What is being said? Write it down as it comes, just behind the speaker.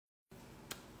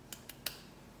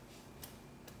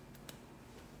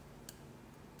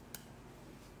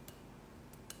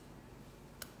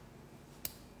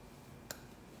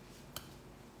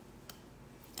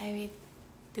Ay, wait.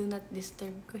 Do not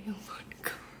disturb ko yung phone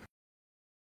ko.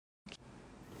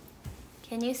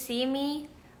 Can you see me?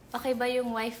 Okay ba yung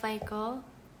wifi ko?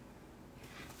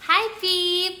 Hi,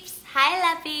 peeps! Hi,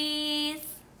 Lapis!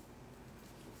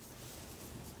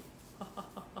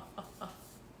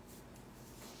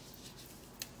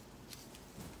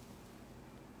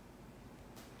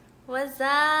 What's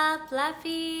up,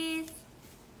 Lapis?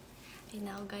 Ay,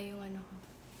 nauga yung ano ko.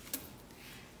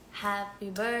 Happy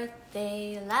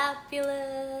birthday,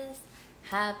 Lapillus!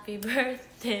 Happy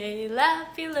birthday,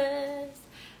 Lapillus!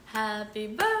 Happy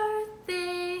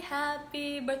birthday,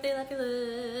 Lapillus!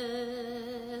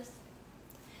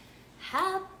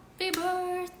 Happy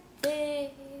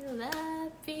birthday,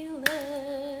 Lapillus!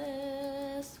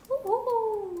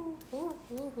 Woo-hoo!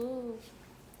 Woo-hoo-hoo.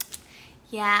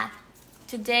 Yeah,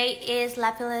 today is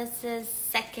Lapillus's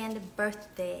 2nd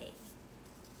birthday.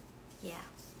 Yeah.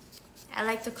 I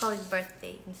like to call it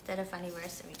birthday instead of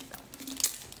anniversary, so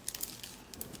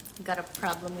got a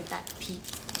problem with that, Pete.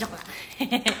 Joke lang.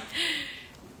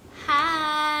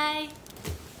 Hi!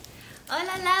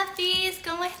 Hola, Lapis!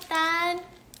 ¿Cómo están?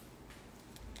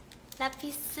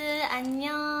 Lapis,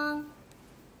 안녕.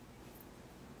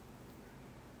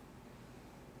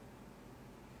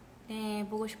 네,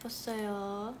 보고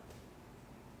싶었어요.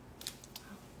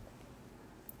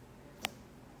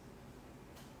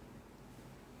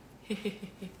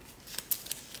 It's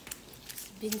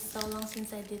been so long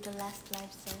since I did the last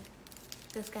live, so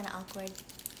it feels kind of awkward.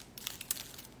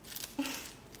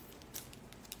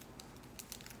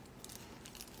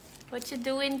 What you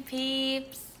doing,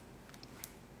 peeps?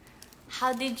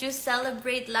 How did you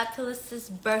celebrate Lapillus's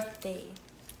birthday?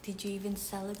 Did you even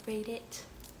celebrate it?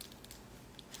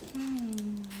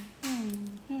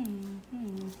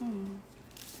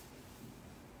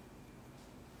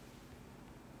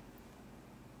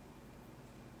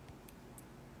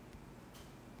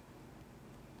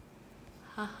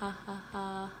 Ha ha ha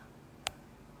ha.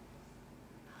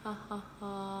 Ha ha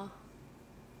ha.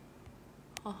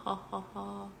 Ha ha ha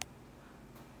ha.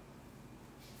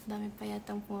 Dami pa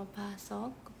yatang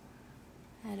pumapasok.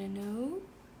 I don't know.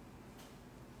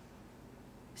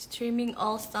 Streaming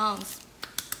all songs.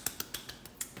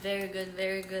 Very good,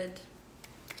 very good.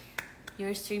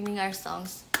 You're streaming our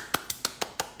songs.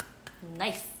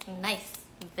 Nice, nice.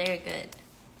 Very good.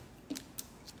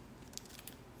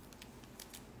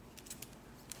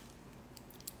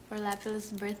 For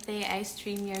Lapilus' birthday, I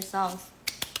stream your songs.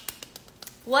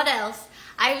 What else?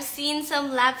 I've seen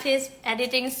some Lapis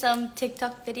editing some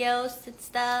TikTok videos and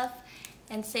stuff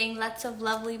and saying lots of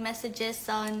lovely messages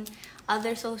on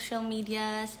other social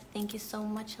medias. Thank you so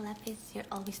much, Lapis.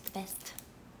 You're always the best.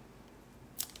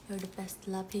 You're the best,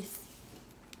 Lapis.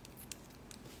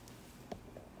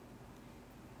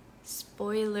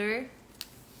 Spoiler.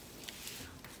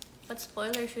 What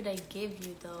spoiler should I give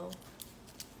you, though?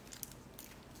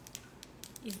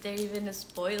 Is there even a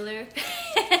spoiler?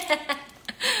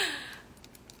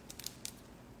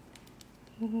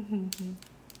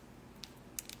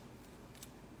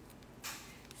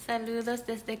 Saludos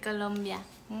desde Colombia.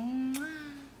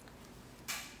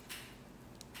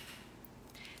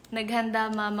 Naghanda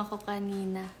mama ko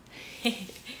kanina.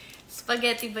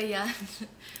 Spaghetti ba yan?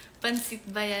 Pansit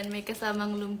ba yan? May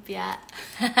kasamang lumpia.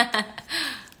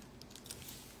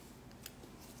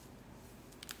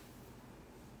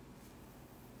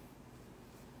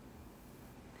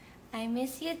 I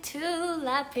miss you too,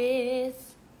 Lapis.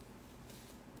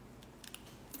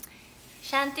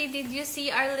 Shanty, did you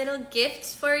see our little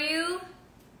gifts for you?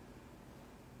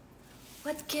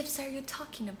 What gifts are you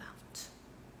talking about?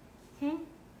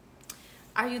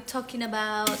 Are you talking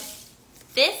about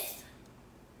this?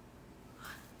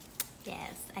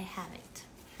 Yes, I have it.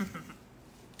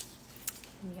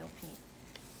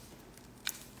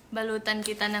 Balutan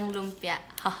kita ng lumpia.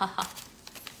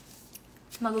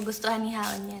 Magugustuhan ni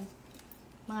Haon yan.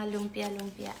 Mga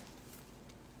lumpia-lumpia.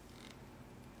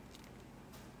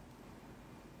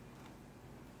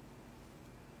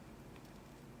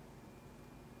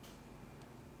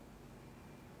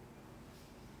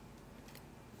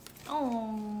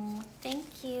 Oh, thank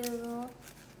you.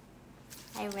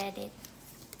 I read it.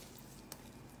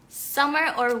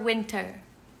 Summer or winter?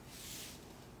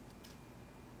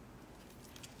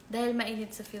 Dahil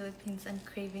mainit sa Philippines, I'm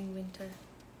craving winter.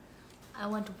 I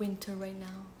want winter right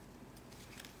now.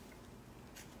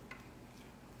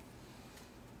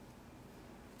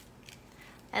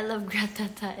 I love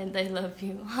gratata and I love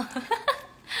you.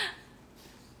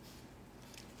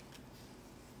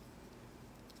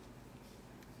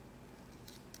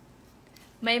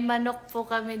 May manok po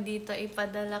kami dito.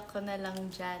 Ipadala ko na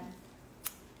lang dyan.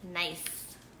 Nice.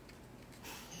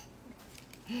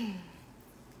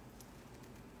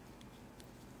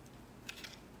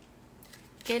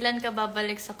 Kailan ka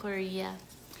babalik sa Korea?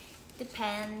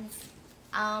 Depends.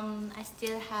 I'm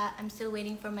still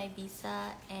waiting for my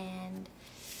visa, and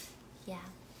yeah.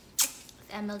 If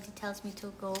MLD tells me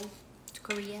to go to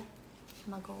Korea,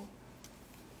 I'm gonna go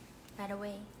right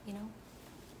away, you know?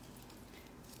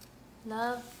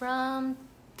 Love from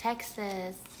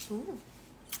Texas. Ooh.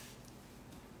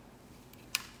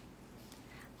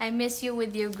 I miss you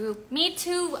with your group. Me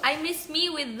too. I miss me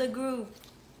with the group.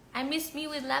 I miss me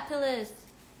with Lapillus.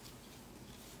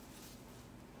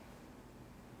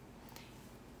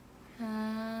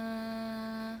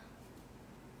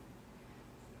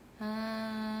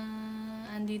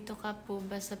 Andito ka po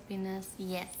ba sa Pinas?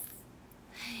 Yes.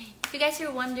 If you guys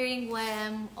are wondering why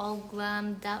I'm all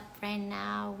glammed up right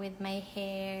now with my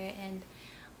hair and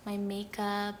my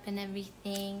makeup and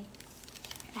everything,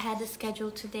 I had a schedule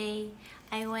today.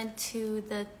 I went to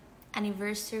the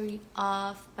anniversary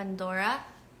of Pandora.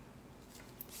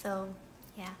 So,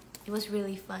 yeah, it was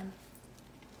really fun.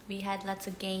 We had lots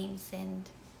of games, and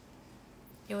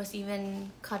there was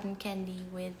even cotton candy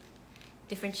with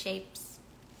different shapes.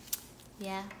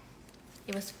 Yeah,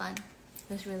 it was fun. It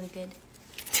was really good.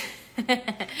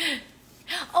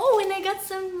 Oh, and I got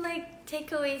some like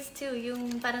takeaways too.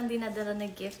 Yung parang dinadala na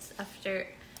gifts after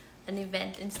an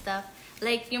event and stuff.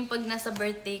 Like yung pag nasa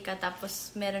birthday ka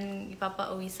tapos meron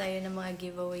ipapauwi sa'yo ng mga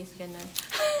giveaways, ganun.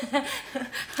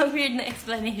 A weird na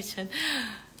explanation.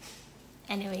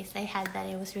 Anyways, I had that.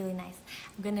 It was really nice.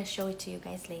 I'm gonna show it to you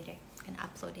guys later. I'm gonna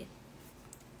upload it.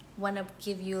 Wanna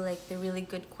give you like the really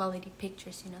good quality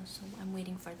pictures, you know, so I'm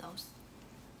waiting for those.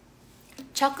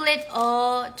 Chocolate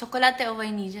o chocolate o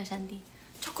vainilla, Shanty?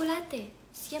 Chocolate.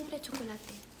 Siempre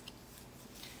chocolate.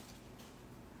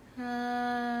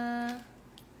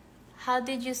 How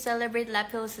did you celebrate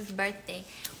Lapilus' birthday?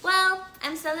 Well,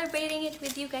 I'm celebrating it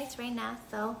with you guys right now,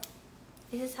 so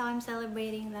this is how I'm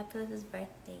celebrating Lapilus'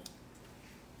 birthday.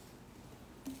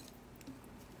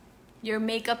 Your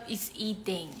makeup is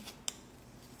eating.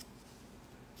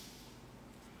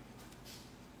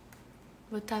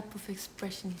 What type of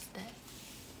expression is that?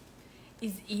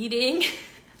 Is eating?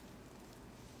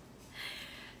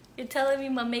 You're telling me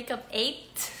my makeup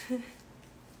ate?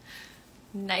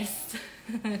 Nice.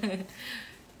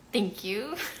 Thank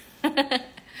you.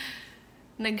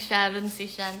 Nag-Sharon si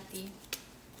Shanty.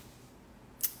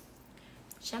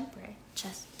 Siyempre,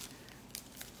 just.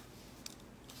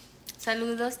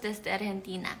 Saludos desde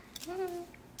Argentina.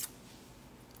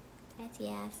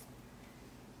 Gracias.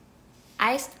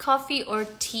 Iced coffee or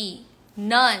tea?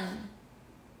 None.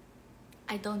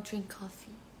 I don't drink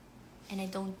coffee. And I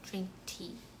don't drink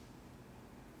tea.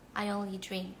 I only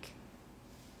drink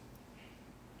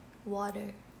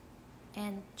water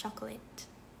and chocolate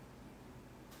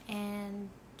and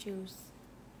juice.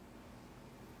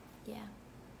 Yeah.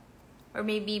 Or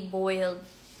maybe boiled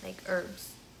like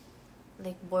herbs.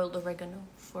 Like boiled oregano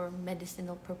for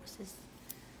medicinal purposes.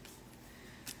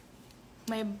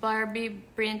 May Barbie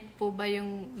print po ba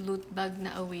yung loot bag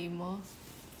na awi mo?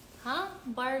 Huh?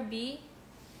 Barbie?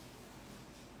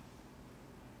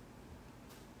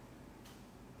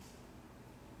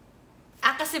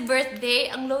 Ah, kasi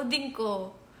birthday, ang loading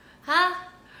ko. Ha?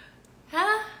 Ha?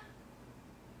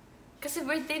 Kasi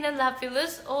birthday ng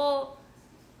Lapillus o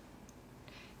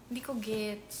hindi ko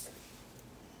gets.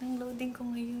 Ang loading ko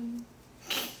ngayon.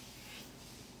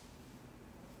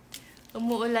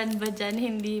 Umuulan ba dyan?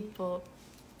 Hindi po.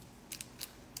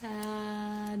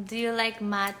 Do you like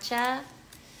matcha?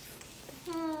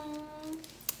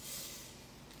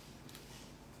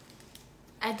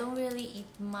 I don't really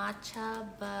eat matcha,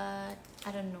 but I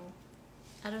don't know.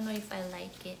 I don't know if I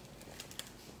like it.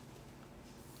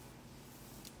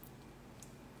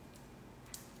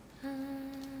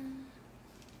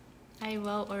 Ay,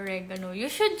 wow, oregano. You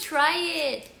should try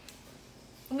it!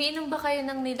 Umiinom ba kayo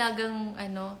ng nilagang,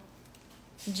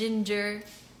 ginger?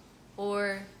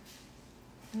 Or,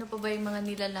 ano pa ba yung mga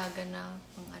nilalaga na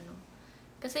pang ano?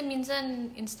 Kasi minsan,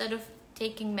 instead of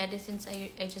taking medicines, I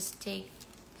just take,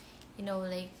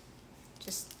 like,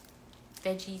 just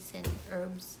veggies and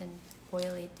herbs and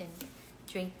boil it and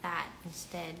drink that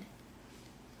instead.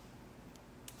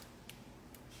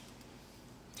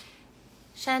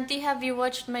 Shanty, have you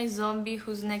watched my zombie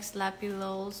who's next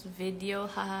Lapillus video?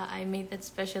 Haha, I made that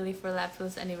specially for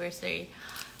Lapillus anniversary.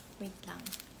 Wait lang.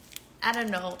 I don't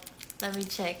know. Let me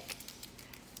check.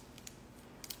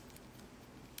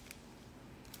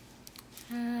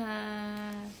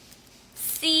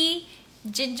 See?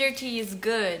 Ginger tea is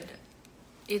good.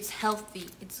 It's healthy.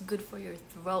 It's good for your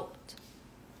throat.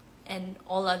 And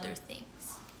all other things.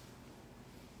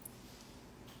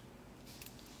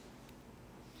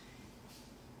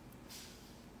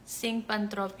 Sing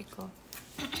Pantropico.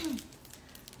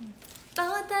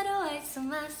 Bawat araw ay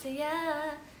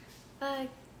sumasaya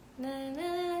pag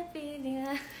feeling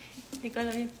na. Hindi ko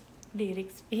alam yung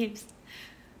lyrics, babes.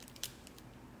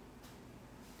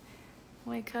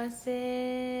 My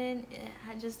cousin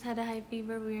I just had a high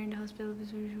fever. We were in the hospital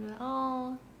because we were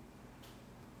oh.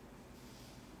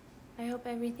 I hope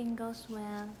everything goes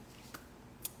well.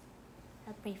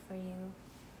 I'll pray for you.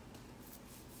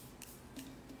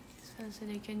 So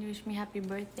they can wish me happy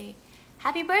birthday.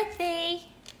 Happy birthday!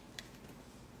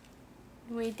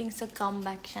 Waiting to come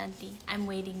back, Shanti. I'm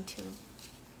waiting too.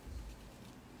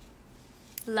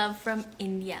 Love from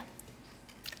India.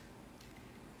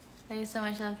 Thank you so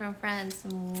much, love from France.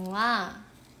 Mwah!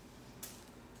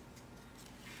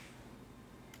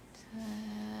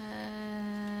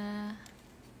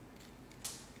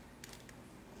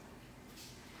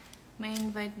 May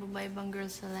invite mo ba ibang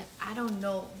girls sa live? I don't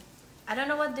know. I don't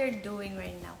know what they're doing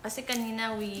right now. Kasi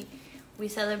kanina we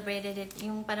celebrated it.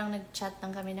 Yung parang nag-chat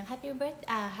lang kami ng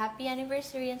happy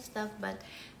anniversary and stuff. But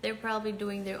they're probably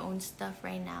doing their own stuff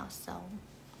right now. So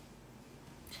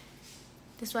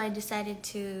that's why I decided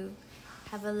to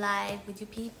have a live with you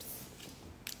peeps.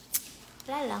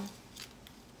 Wala lang.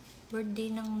 Birthday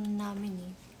nang namin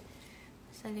eh.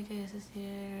 Sali kayo sa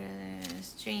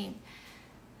stream.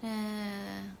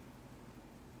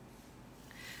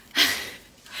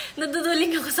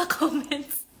 Naduduling ako sa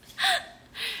comments.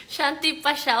 Shanti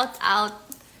pa shout out.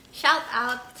 Shout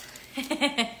out.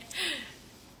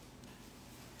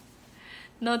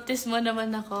 Notice mo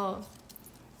naman ako.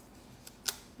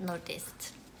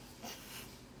 Noticed.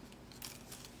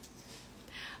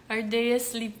 Are they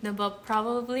asleep na ba?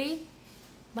 Probably.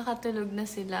 Baka tulog na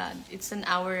sila. It's an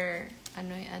hour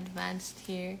advanced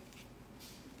here.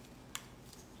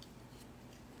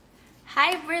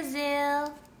 Hi,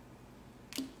 Brazil!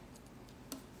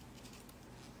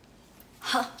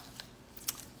 Huh.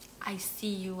 I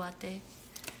see you, ate.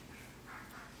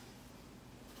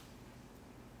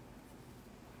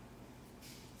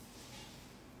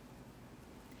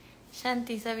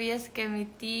 Shanti, ¿sabías que mi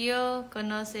tío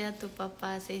conoce a tu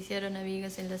papá? Se hicieron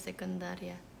amigos en la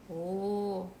secundaria.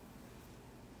 Oh.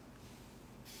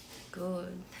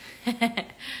 Good.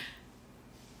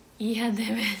 Hija de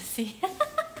Messi.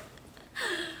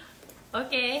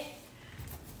 Okay.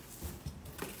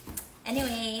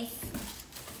 Anyways,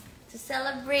 to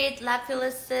celebrate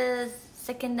Lapillus's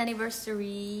 2nd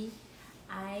anniversary,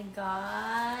 I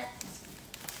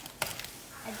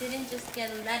didn't just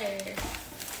get a letter.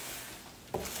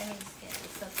 Let me just get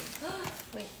something.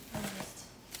 Wait, I'm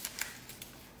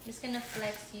just gonna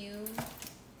flex you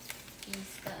these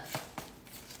stuff.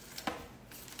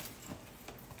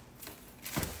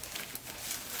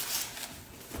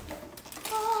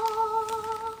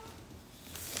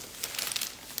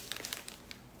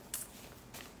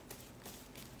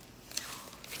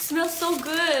 It smells so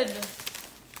good.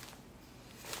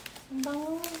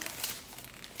 Bango.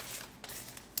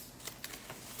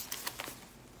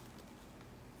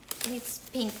 It's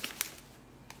pink.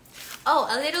 Oh,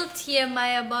 a little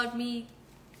TMI about me,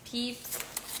 peeps.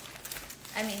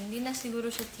 I mean, hindi na siguro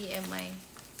siya TMI.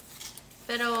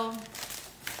 Pero,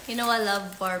 you know I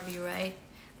love Barbie, right?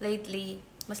 Lately,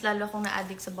 mas lalo akong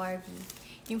na-addict sa Barbie.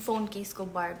 Yung phone case ko,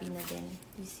 Barbie na din.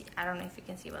 You see, I don't know if you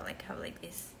can see, but like, I have like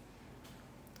this.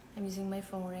 I'm using my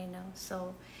phone right now.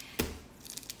 So,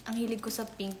 ang hilig ko sa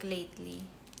pink lately.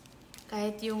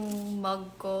 Kahit yung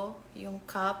mug ko, yung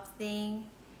cup thing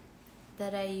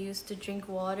that I use to drink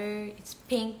water, it's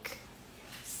pink.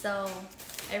 So,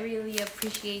 I really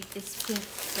appreciate this pink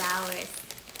flowers.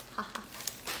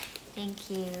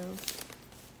 Thank you.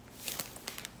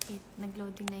 Wait,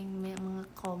 nag-loading na yung mga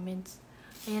comments.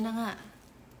 Ayan na nga.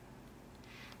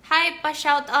 Hi,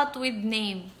 pa-shout out with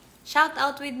name. Shout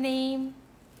out with name.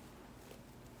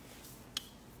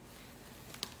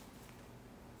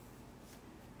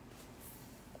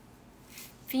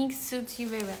 Pink suits you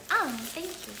very well. Ah, thank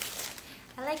you.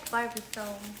 I like Barbie, so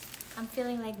I'm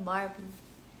feeling like Barbie.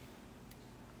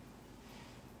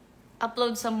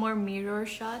 Upload some more mirror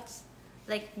shots,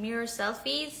 like mirror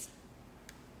selfies.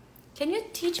 Can you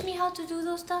teach me how to do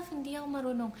those stuff? Hindi ako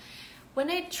marunong.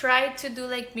 When I try to do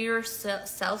like mirror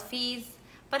selfies,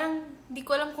 parang di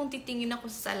ko alam kung titingin ako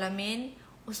sa salamin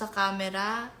o sa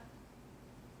camera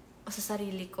o sa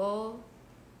sarili ko.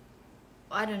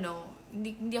 I don't know.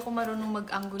 Hindi ako marunong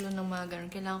mag-anggulo ng mga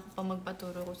ganun. Kailangan ko pa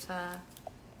magpaturo ko sa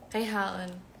kay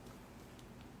HAEUN.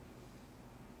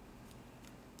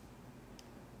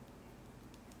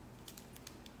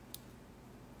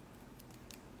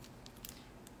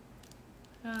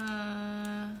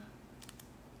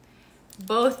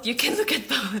 Both. You can look at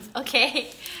both.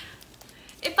 Okay.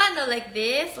 Paano, like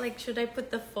this? Like, should I put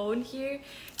the phone here?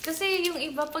 Kasi yung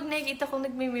iba, pag nakikita ko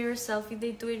nagme-mirror selfie,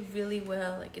 they do it really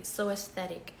well. Like, it's so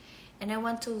aesthetic. And I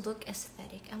want to look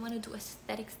aesthetic. I want to do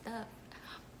aesthetic stuff.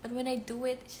 But when I do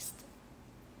it, it's just...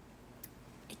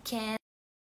 I can't.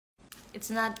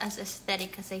 It's not as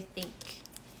aesthetic as I think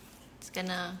it's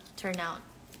gonna turn out.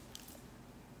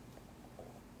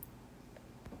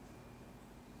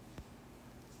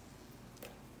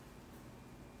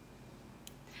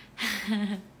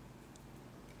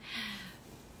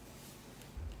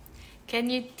 Can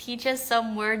you teach us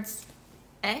some words?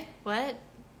 Eh? What?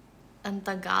 Ang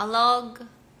Tagalog?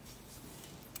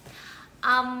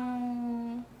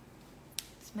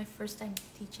 It's my first time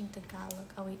teaching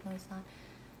Tagalog. Oh wait, no, it's not.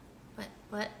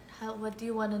 What do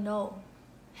you want to know?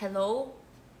 Hello?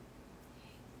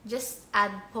 Just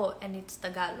add po and it's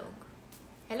Tagalog.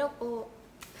 Hello po.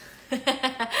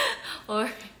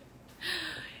 Or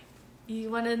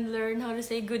you want to learn how to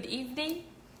say good evening?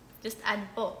 Just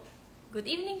add po. Good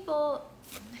evening po.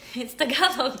 It's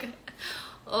Tagalog.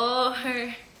 Or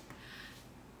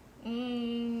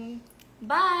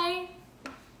bye.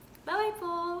 Bye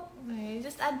po.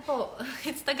 Just add po.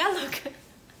 It's Tagalog.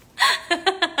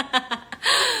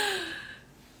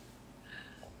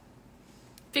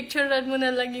 Picturean mo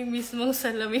na lang yung mismong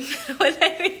salamin. Wala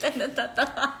yung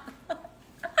natatawa.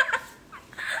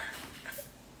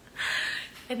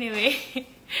 Anyway.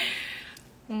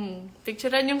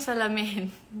 Picturean yung salamin.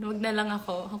 Huwag na lang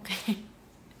ako. Okay.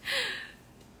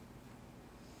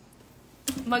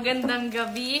 Magandang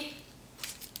gabi.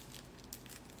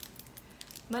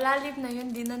 Malalim na yun.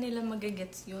 Di na nila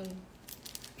magagets yun.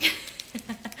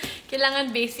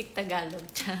 Kailangan basic Tagalog.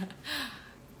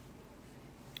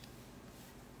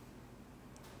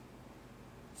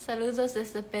 Saludos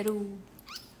desde Peru.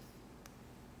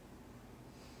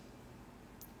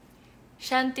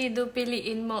 Shanty,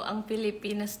 piliin mo ang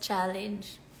Pilipinas Challenge.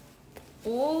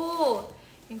 Oh!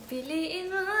 Yung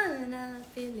piliin mo na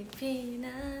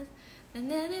Pilipinas.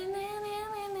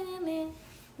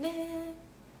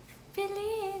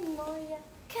 Piliin mo,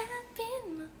 yakapin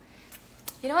mo.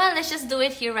 You know what? Let's just do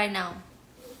it here right now.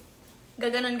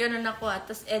 Gaganon-ganon ako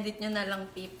tapos edit nyo na lang,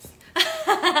 peeps.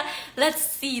 Let's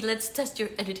see. Let's test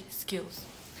your editing skills.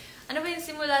 Ano ba yung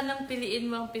simula ng piliin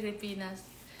mo ang Pilipinas?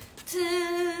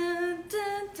 Dun,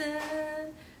 dun,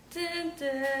 dun, dun,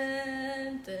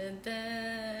 dun, dun,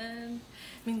 dun.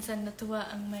 Minsan natuwa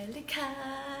ang may likha,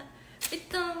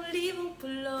 7,000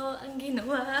 pulo ang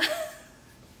ginawa.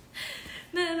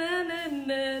 Na na na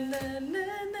na na na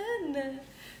na na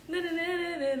na na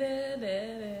na na na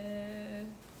na.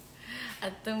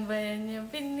 At ang bayan niyang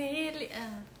pinili,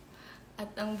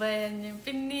 at ang bayan niyang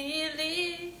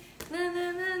pinili, na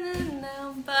na na na na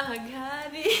ang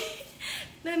bahaghari.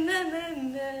 Na na na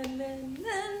na na na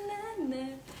na na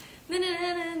na na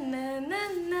na na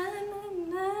na na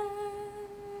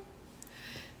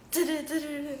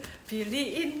na.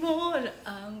 Piliin mo na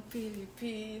ang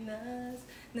Pilipinas.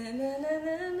 Na na na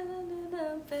na na na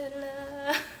na pera.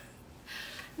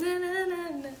 Na na na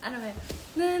na. Ano ba?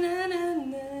 Na na na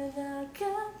na na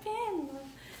kapin mo.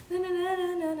 Na na na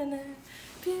na na na.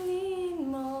 Piliin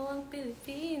mo ang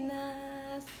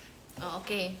Pilipinas. Oh,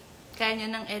 okay. Kaya nyo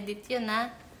nang edit yun, ha?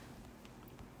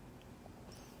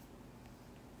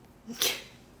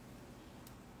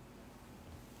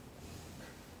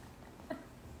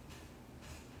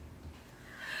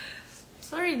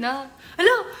 Sorry na.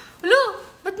 Hello! Hello!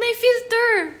 Ba't may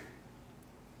filter?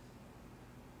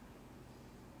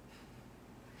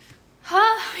 Ha?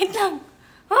 Wait lang.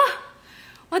 Ha?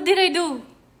 What did I do?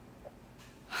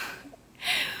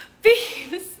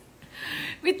 Peace!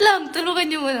 Wait lang, tulungan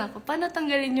niyo muna ako. Paano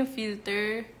tanggalin yung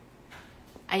filter?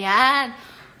 Ayan!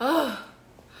 Oh!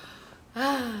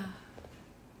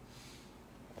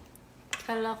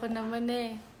 Kala ko naman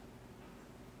eh.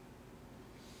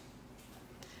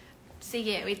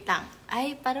 Sige, wait lang.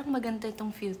 Ay, parang maganda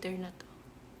itong filter na to.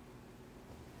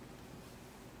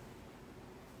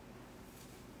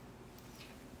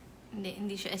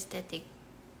 Hindi siya aesthetic.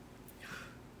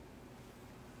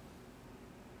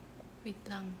 Wait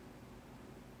lang.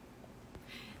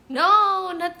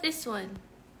 No, not this one.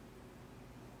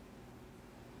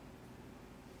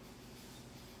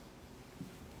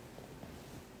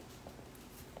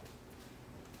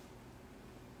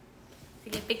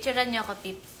 Sige, picturean niyo ako,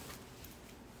 tips.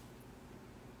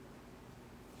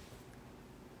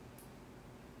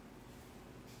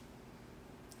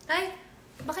 Ay,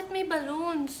 bakit may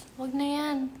balloons? Wag na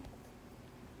yan.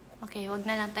 Okay, wag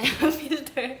na lang tayo ng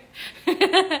filter.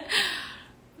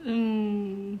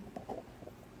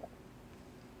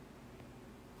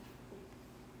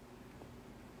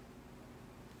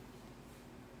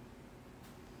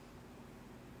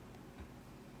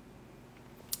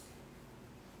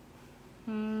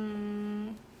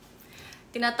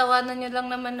 Tinatawanan niyo lang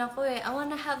naman ako eh. I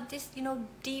wanna have this, you know,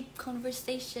 deep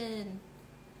conversation.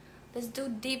 Let's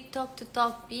do deep talk to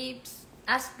talk, peeps.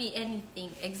 Ask me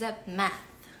anything except math.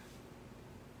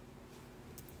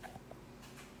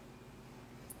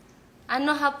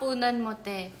 Ano hapunan mo,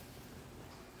 te?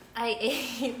 I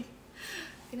ate.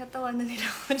 Tinatawanan nila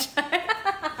ako dyan.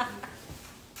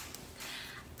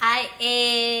 I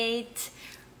ate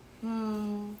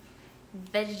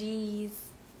veggies,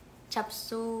 chop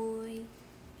suey,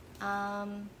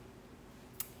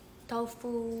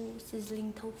 tofu,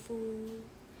 sizzling tofu,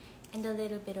 and a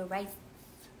little bit of rice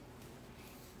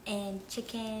and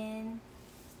chicken.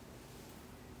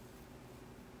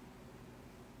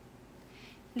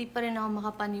 Hindi pa rin ako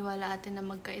makapaniwala ate na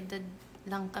magkaedad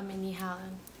lang kami ni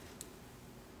HAEUN.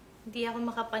 Hindi ako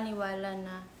makapaniwala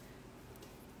na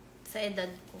sa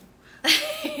edad ko.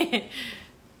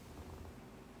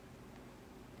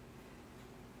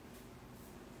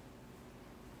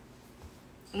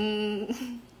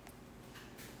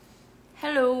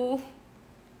 Hello.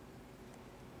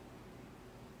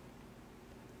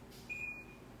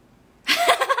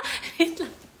 Wait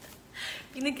lang.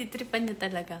 Pinagtitripan niya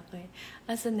talaga ako eh.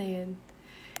 Asan na yun?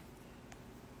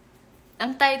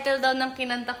 Ang title daw ng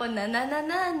kinanta ko na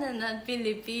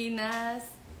Pilipinas.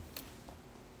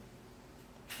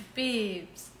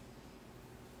 Peeps.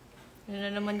 Ano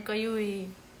na naman kayo eh.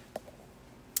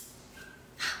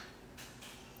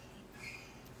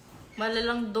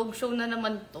 Malalang dog show na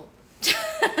naman to.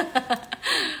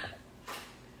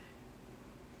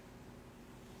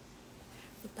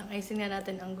 Utang ayusin nga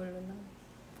natin ang gulo ng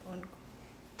phone ko.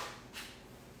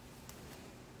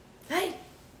 Ay!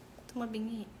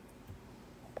 Tumabingi.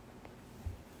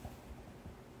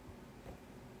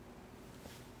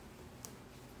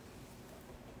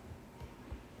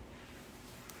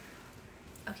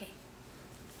 Okay.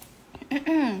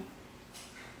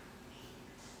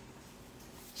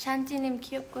 샨티님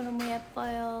귀엽고 너무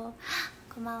예뻐요.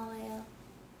 고마워요.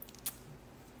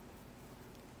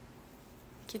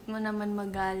 Cute mo naman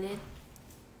magalit.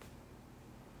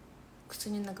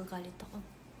 Gusto niyo nagagalit ako.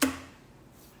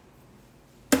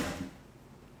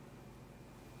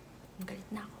 Galit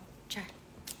na ako. Char.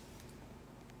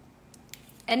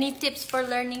 Any tips for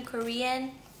learning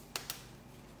Korean?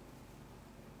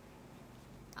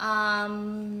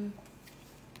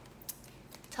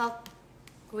 Talk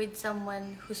with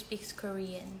someone who speaks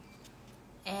Korean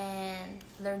and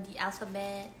learn the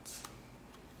alphabet,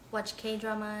 watch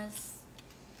K-dramas,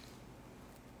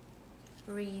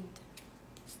 read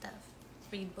stuff,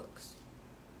 read books.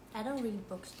 I don't read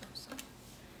books though, so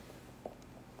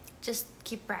just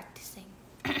keep practicing.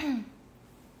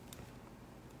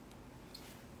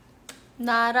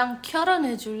 나랑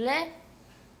결혼해줄래?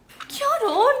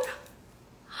 결혼?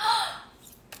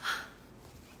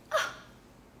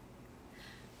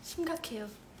 심각해요.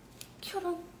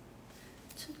 결혼.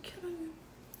 전 결혼은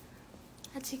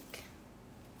아직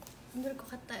안 될 것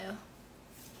같아요.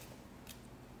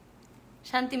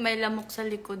 Shanty, may lamok sa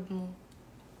likod mo.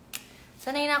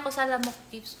 Sanay na ako sa lamok,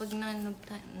 peeps. Huwag na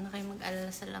kayo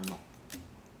mag-alala sa lamok.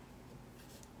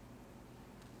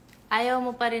 Ayaw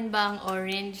mo pa rin ba ang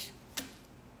orange?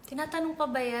 Tinatanong pa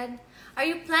ba yan? Are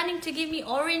you planning to give me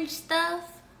orange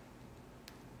stuff?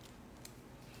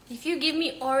 If you give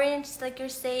me orange, like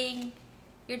you're saying,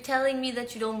 you're telling me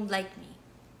that you don't like me.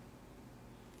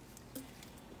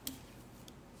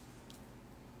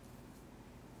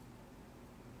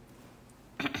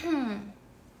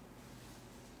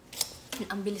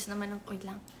 Ang bilis naman ng wait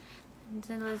lang.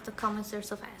 The comments are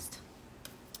so fast.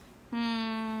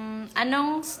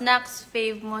 Anong snacks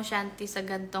fave mo, Shanty, sa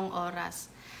gantong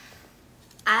oras?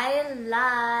 I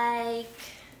like...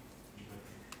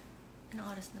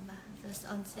 Anong oras na ba? Alas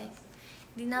 11.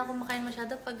 Hindi na ako makain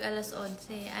masyado pag alas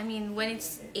 11. I mean, when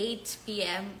it's 8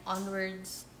 p.m.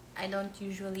 onwards, I don't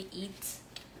usually eat.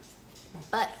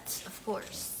 But, of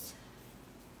course,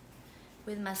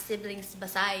 with my siblings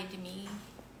beside me,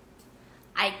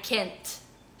 I can't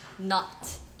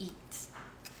not eat.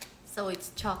 So it's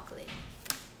chocolate.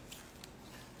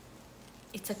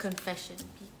 It's a confession,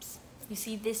 peeps. You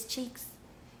see these cheeks?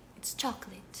 It's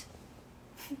chocolate.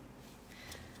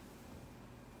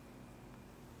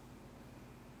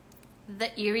 The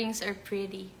earrings are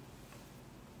pretty.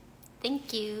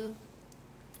 Thank you.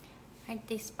 Aren't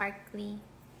they sparkly?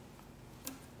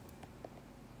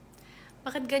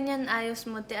 Bakit ganyan ayos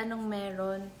mo, te? Anong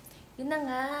meron? Yun na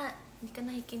nga. Hindi ka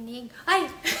nakikinig. Ay!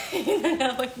 Yun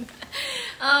na nga.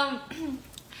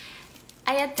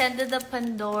 I attended the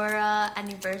Pandora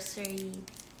anniversary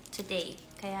today.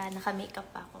 Kaya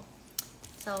naka-makeup ako.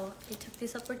 So, I took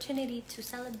this opportunity to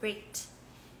celebrate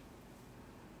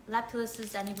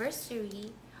Lapilus's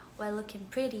anniversary while looking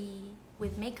pretty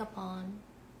with makeup on.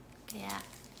 Kaya,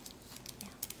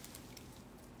 yeah.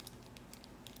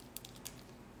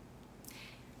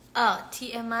 Oh,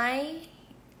 TMI.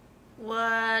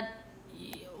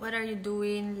 What are you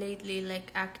doing lately?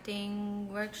 Like acting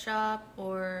workshop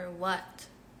or what?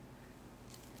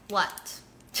 What?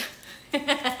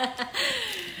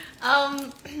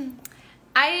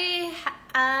 I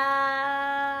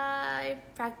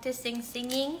practicing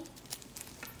singing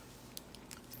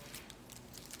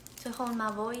to hone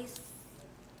my voice,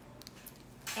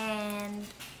 and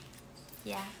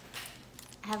yeah,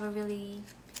 I have a really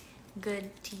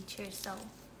good teacher, so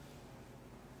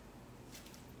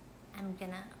I'm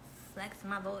gonna flex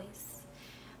my voice.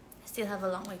 I still have a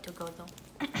long way to go though.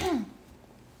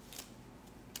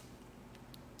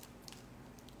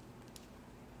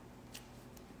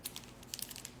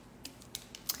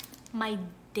 May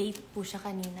date po siya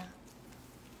kanina.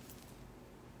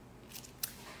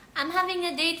 I'm having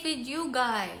a date with you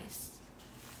guys.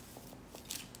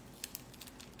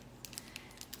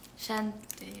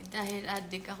 Shanty, dahil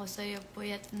addict ako sa'yo,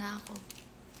 puyat na ako.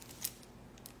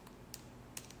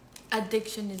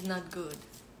 Addiction is not good.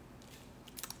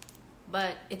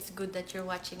 But it's good that you're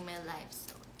watching my live,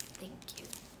 so thank you.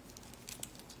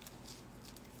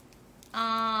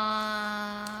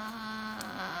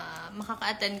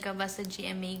 Makaka-attend ka ba sa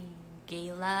GMA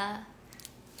Gala?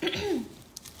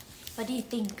 What do you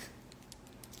think?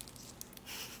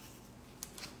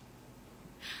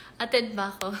 Attend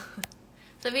ba ako?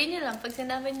 Sabihin niyo lang, pag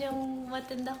sinabi niyong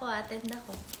attend ako.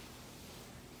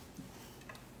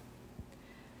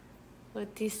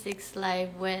 OT6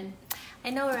 live when?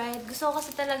 I know, right? Gusto ko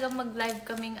kasi talaga mag-live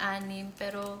kaming 6,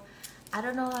 pero I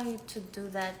don't know how to do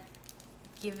that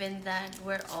given that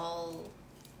we're all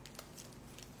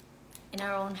in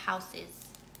our own houses.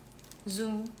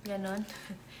 Zoom, ganon.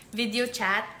 Video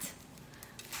chat.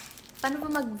 Paano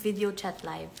ba mag-video chat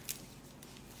live?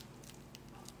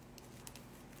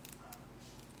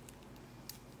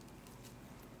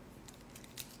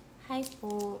 Hi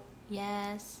po.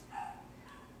 Yes.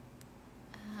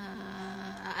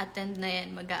 Attend na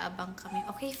yan. Mag-aabang kami.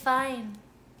 Okay, fine.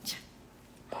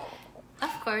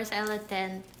 Of course, I'll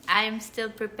attend. I'm still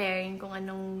preparing kung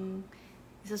anong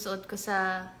isusuot ko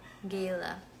sa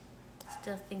gala.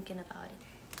 Still thinking about it.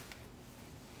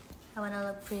 I wanna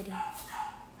look pretty.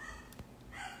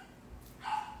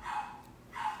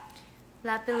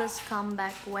 Lapillus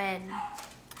comeback when?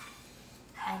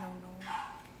 I don't know.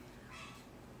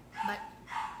 But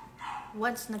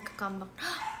once nagka-comeback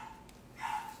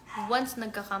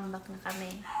na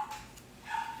kami,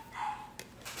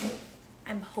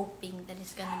 I'm hoping that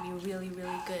it's gonna be really,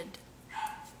 really good.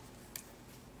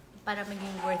 Para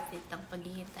maging worth it ang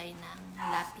paghihintay ng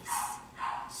lapis.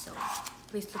 So,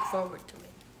 please look forward to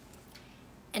it.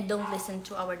 And don't listen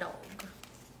to our dog.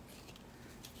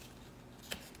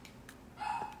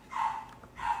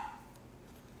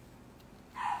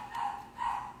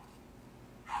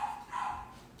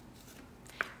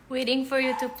 Waiting for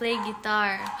you to play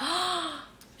guitar.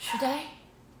 Should I?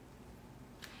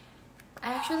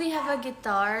 I actually have a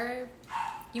guitar.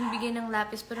 Yung bigay ng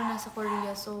lapis pero nasa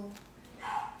Korea. So,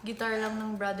 guitar lang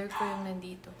ng brother ko yung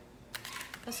nandito.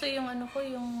 Kasi yung ano ko,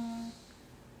 yung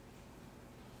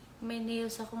may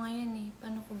nails ako ngayon eh.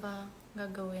 Paano ko ba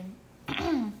gagawin?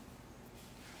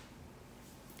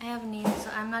 I have nails,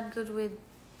 so I'm not good with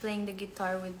playing the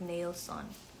guitar with nails on.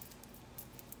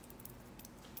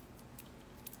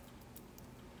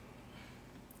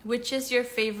 Which is your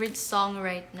favorite song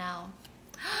right now?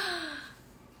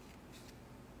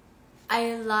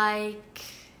 I like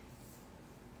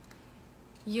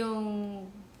yung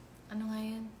ano nga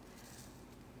yun?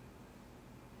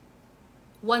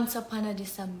 Once Upon a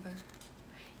December.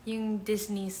 Yung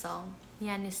Disney song ni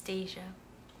Anastasia.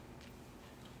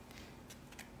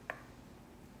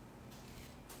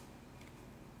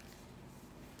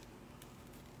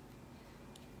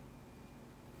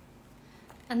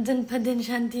 Andun pa din,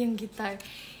 Shanty, yung guitar.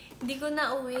 Hindi ko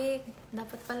na uwi.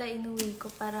 Dapat pala inuwi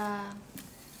ko para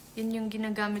yun yung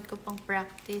ginagamit ko pang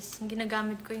practice. Yung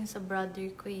ginagamit ko yung sa brother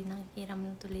ko eh. Nanghiram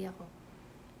na tuloy ako.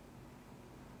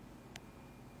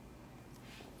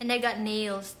 And I got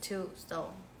nails too,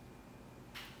 so.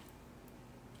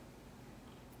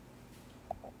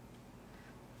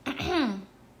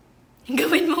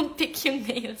 Gawin mong pick yung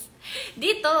nails.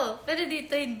 Dito! Pero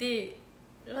dito hindi.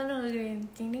 Ano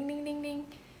gawin? Ding ding ding ding ding.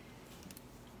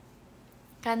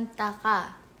 Kanta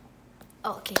ka.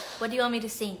 Oh, okay. What do you want me to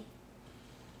sing?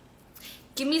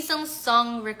 Give me some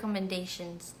song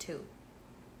recommendations too.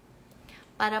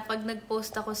 Para pag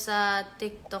nag-post ako sa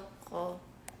TikTok ko,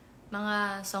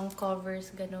 Mga song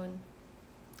covers, ganun.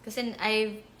 Kasi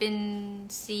I've been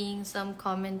seeing some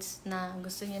comments na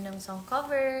gusto niya ng song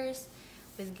covers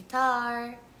with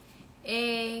guitar.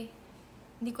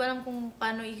 Hindi ko alam kung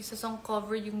paano isa-song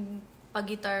cover yung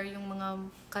pag-guitar yung mga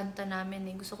kanta namin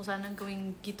eh. Gusto ko sana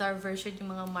gawing guitar version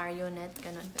yung mga marionette,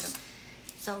 ganun. Pero,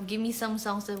 so, give me some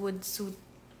songs that would suit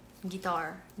the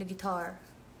guitar.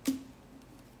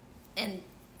 And,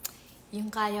 yung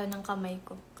kaya ng kamay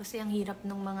ko. Kasi ang hirap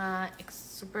ng mga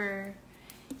super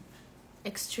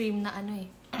extreme na ano eh.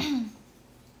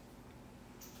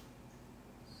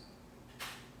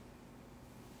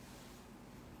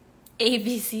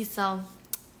 ABC song.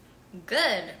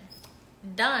 Good.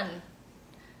 Done.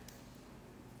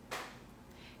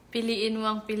 Piliin mo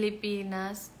ang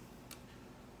Pilipinas.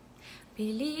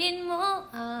 Piliin mo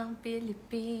ang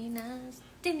Pilipinas.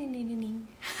 Tininining.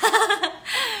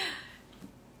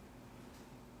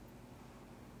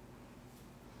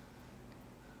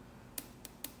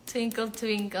 Twinkle,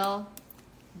 twinkle.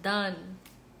 Done.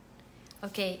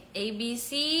 Okay, ABC.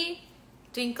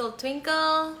 Twinkle,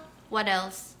 twinkle. What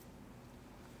else?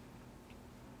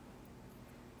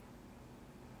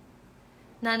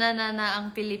 Nana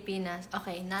ang Pilipinas.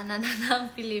 Okay, nana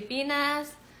ang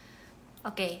Pilipinas.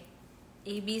 Okay.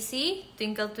 ABC,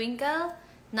 Twinkle Twinkle,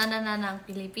 Nana ang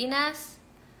Pilipinas.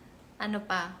 Ano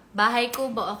pa? Bahay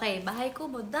Kubo. Okay, Bahay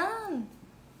Kubo. Done.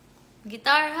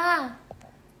 Guitar ha.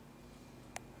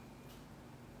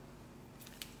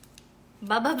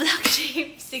 Baba Black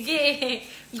Sheep. Sige.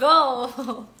 Go.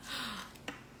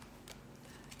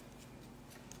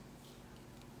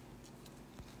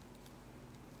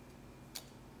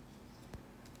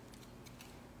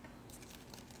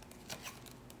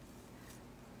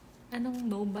 Anong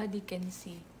nobody can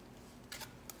see?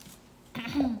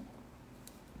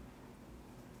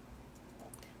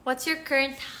 What's your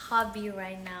current hobby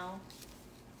right now?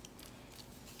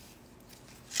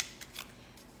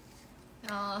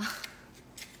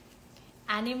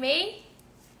 Anime?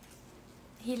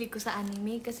 Hilig ko sa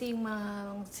anime kasi yung mga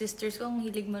sisters ko ang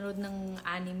hilig manood ng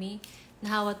anime.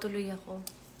 Nahawa tuloy ako.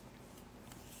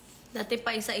 Dati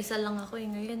pa isa-isa lang ako eh.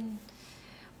 Ngayon,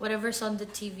 whatever's on the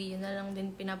TV, yun na lang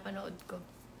din pinapanood ko.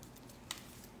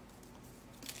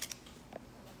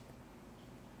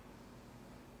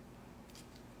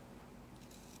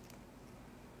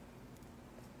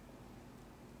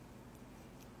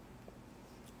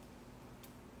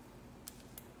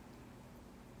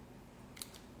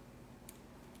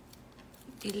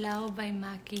 Dilaw by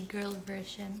Maki Girl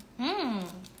version.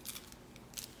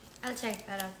 I'll check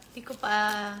that out. Di ko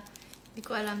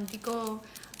alam.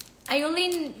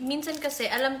 Minsan kasi,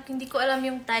 hindi ko alam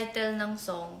yung title ng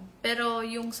song. Pero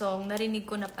yung song, narinig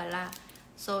ko na pala.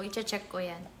 So, i-check ko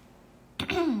yan.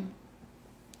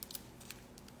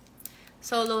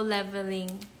 Solo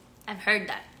Leveling. I've heard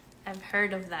that. I've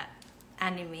heard of that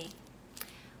anime.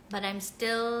 But I'm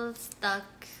still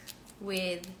stuck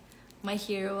with My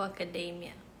Hero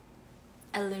Academia.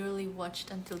 I literally watched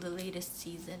until the latest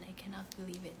season. I cannot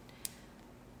believe it.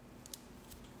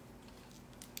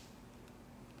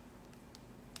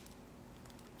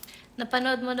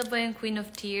 Napanood mo na ba yung Queen of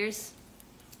Tears?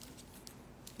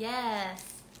 Yes.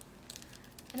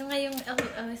 Ano nga yung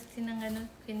OST ng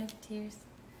Queen of Tears?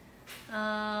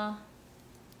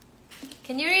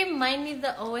 Can you remind me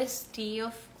the OST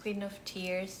of Queen of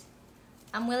Tears?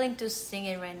 I'm willing to sing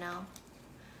it right now.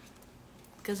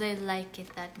 Because I like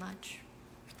it that much.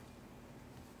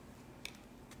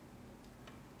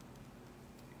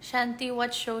 Shanty,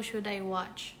 what show should I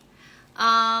watch?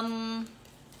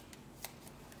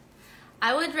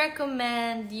 I would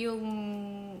recommend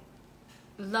yung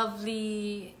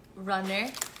Lovely Runner.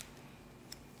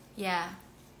 Yeah.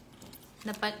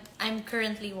 I'm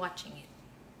currently watching it.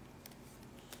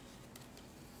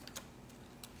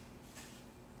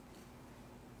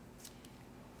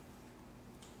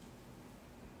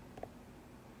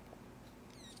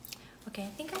 Okay,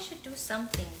 I think I should do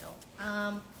something though.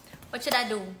 What should I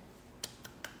do?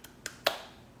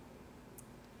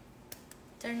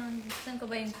 Turn ko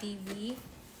ba yung TV?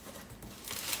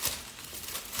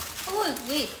 Oh,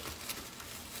 wait.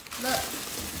 Look.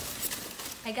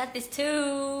 I got this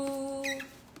too.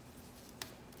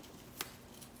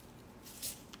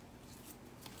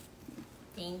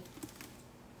 Ding.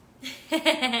 This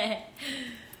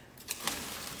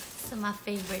is my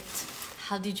favorite.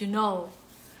 How did you know?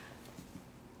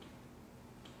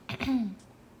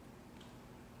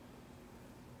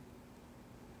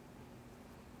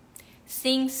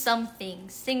 Sing something.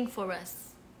 Sing for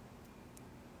us.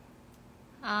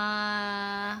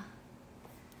 Ano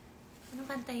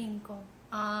kantahin ko?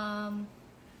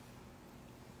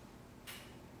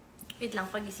 Wait lang,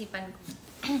 pag-isipan ko.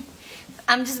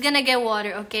 I'm just gonna get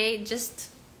water, okay?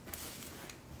 Just...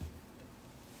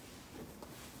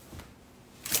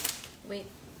 Wait.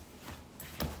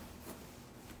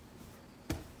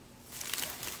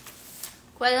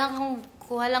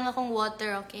 Kuha lang akong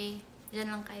water, okay? Diyan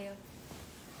lang kayo.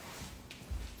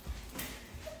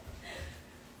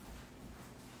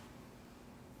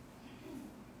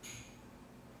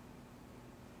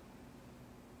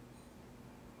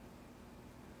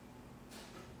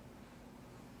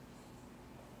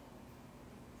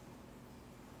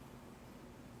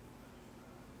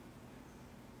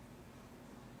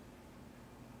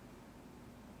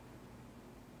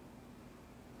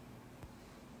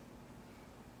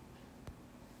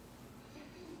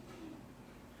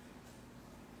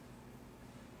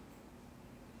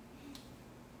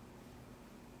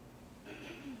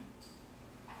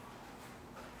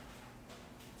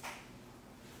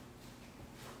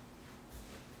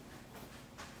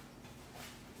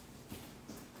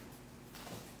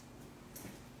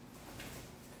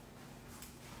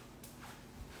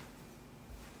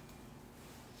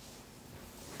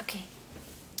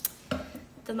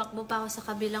 Tumakbo pa ako sa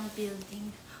kabilang building.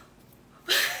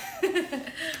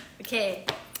 Okay.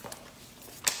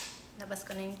 Labas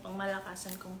ko na yung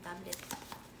pangmalakasan kong tablet.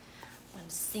 I'm gonna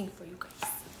sing for you guys.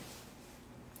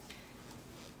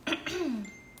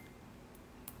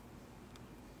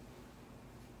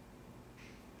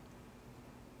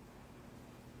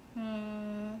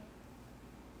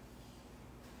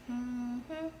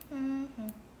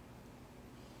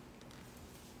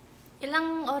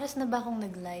 Ilang oras na ba akong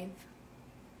nag-live?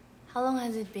 How long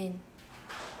has it been?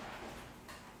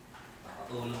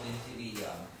 Nakatulog din si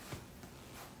Ria.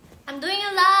 I'm doing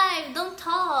a live! Don't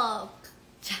talk!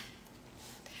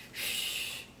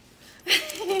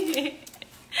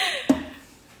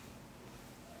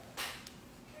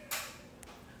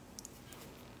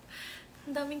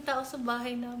 Ang daming tao sa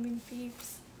bahay namin,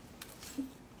 peeps.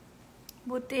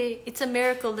 Buti, it's a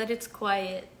miracle that it's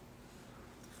quiet.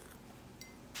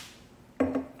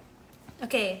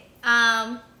 Okay,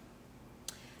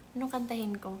 anong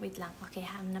kantahin ko? Wait lang. Okay,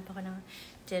 hanap ako ng...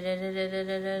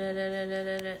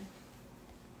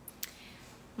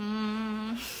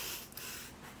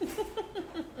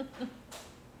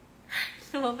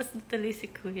 Lumabas na tuloy si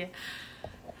Kuya.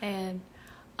 Ayan.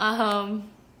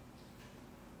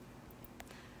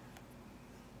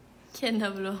 ¿Quién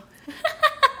habló?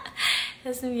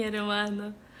 Es mi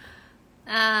hermano.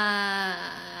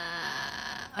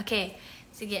 Okay.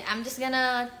 Sige, I'm just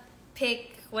gonna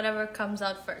pick whatever comes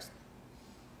out first.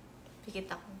 Pikit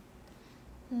ako.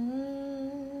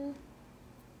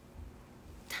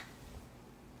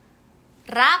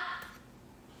 Rap!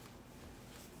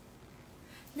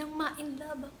 Nang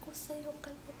ma-inlove ako sa'yo,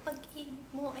 pag-ibig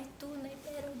mo ay tunay,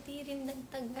 pero di rin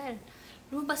nagtagal.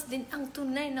 Lumabas din ang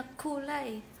tunay na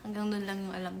kulay. Hanggang doon lang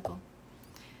yung alam ko.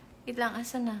 Wait lang,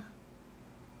 asa na?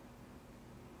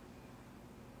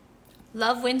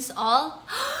 Love wins all?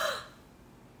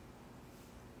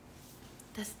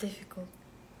 That's difficult.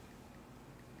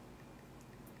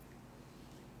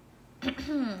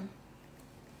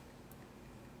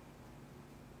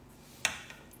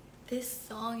 This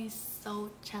song is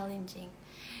so challenging.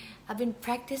 I've been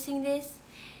practicing this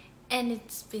and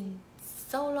it's been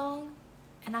so long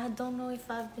and I don't know if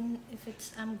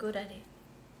I'm good at it.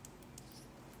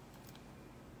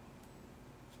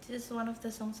 This is one of the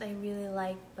songs I really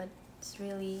like, but it's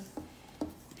really,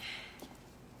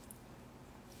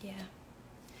 yeah.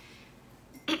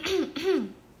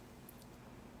 Okay.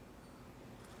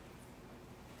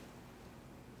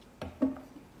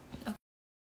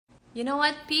 You know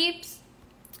what, peeps?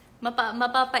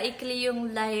 Mapapaikli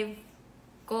yung live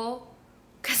ko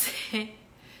kasi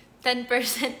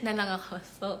 10% na lang ako.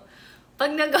 So,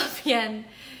 pag nag-off yan,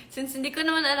 since hindi ko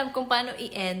naman alam kung paano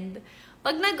i-end,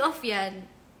 pag nag-off yan,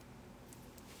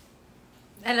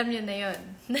 alam nyo na yun.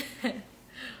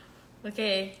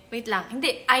 Okay, wait lang.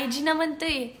 Hindi, IG naman to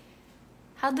eh.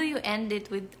 How do you end it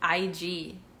with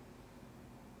IG?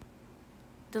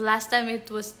 The last time it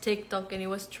was TikTok and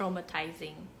it was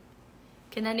traumatizing.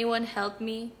 Can anyone help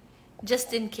me?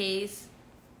 Just in case.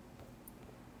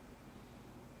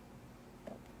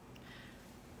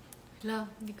 Wala,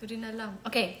 hindi ko rin alam.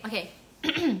 Okay, okay.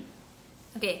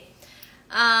 Okay.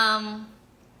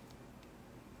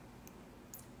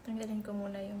 Tanggalin ko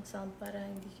muna yung sound para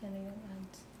hindi siya na yung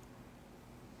ads.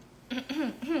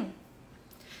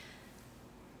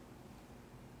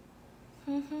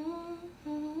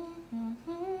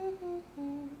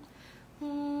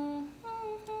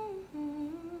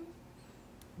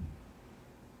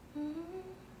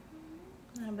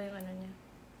 Ano ba yung ano niya?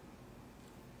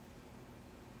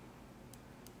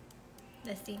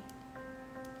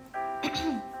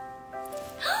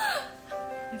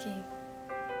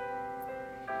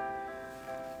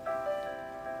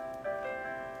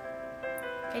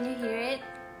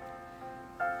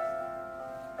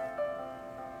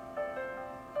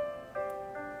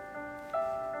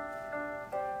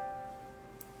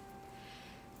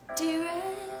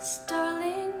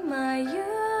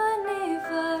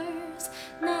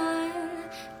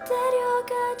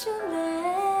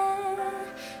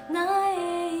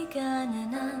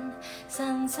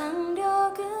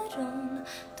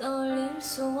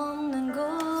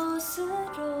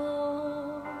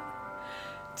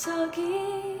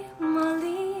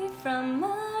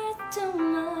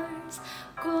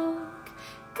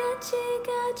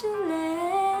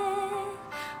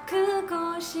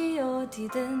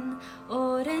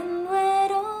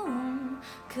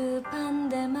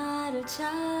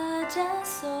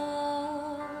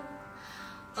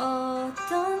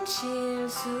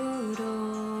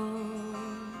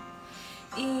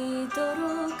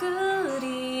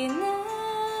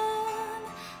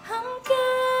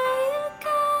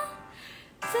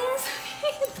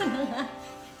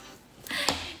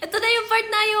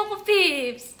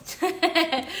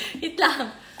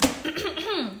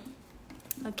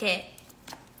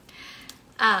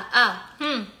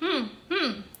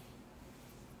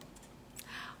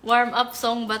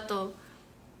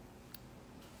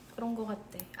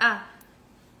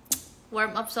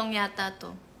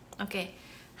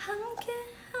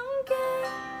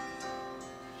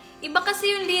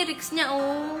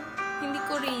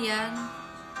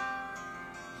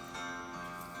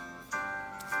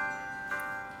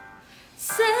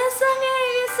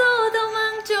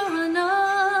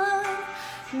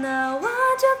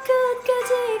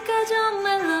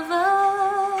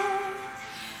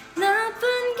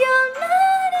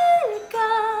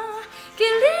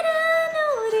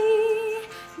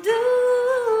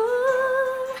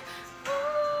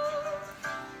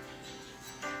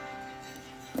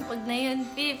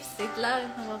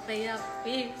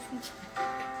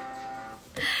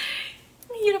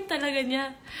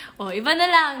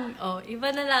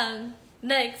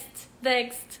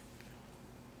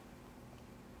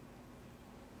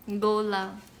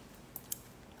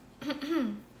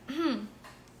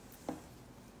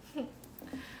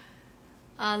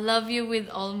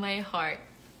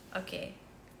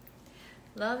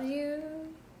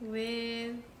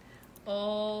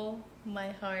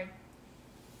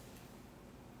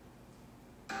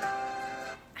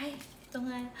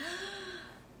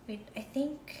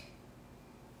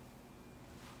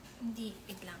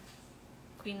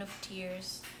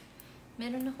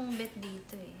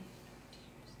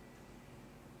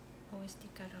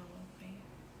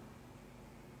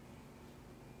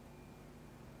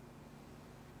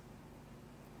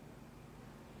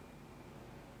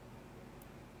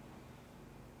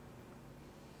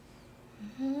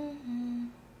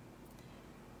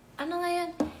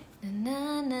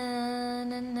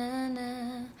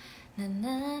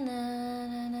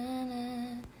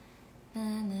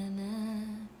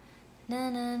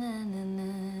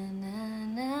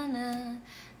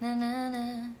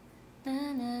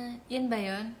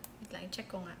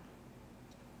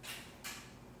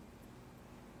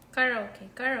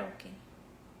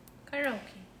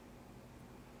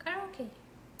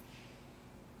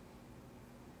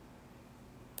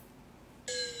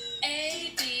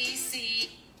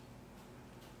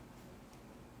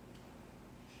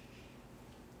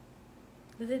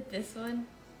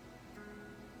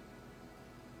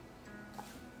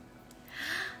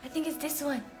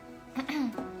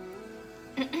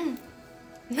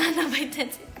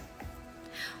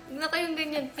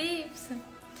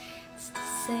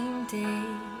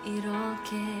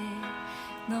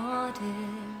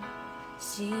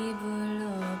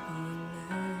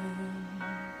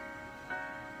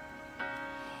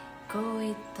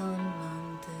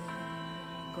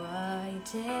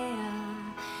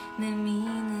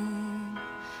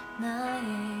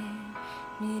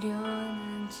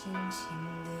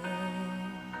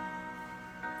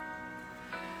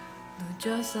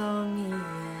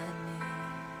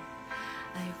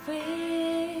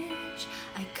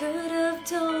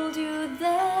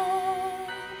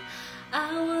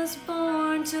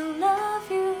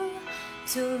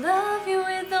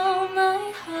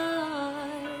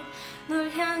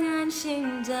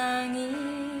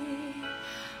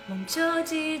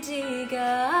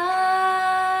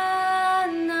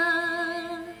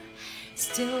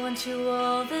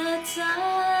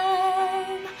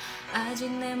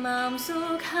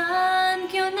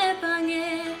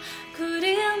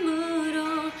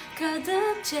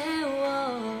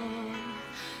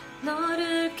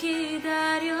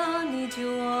 기다려 need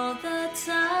you all the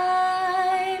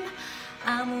time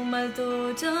아무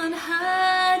말도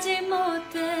전하지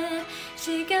못해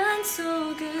시간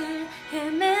속을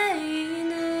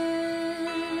헤매이는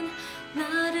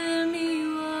나를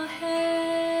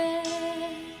미워해.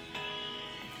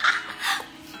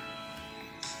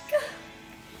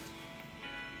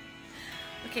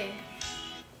 Okay,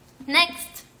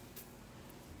 next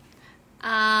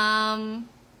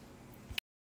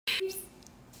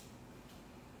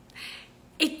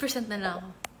 8% na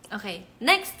lang. Okay,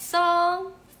 next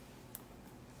song.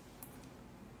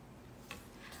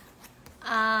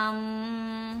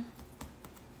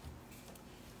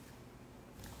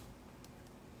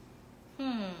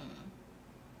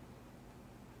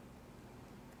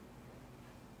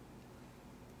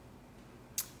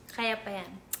 Kaya pa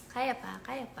yan. Kaya pa.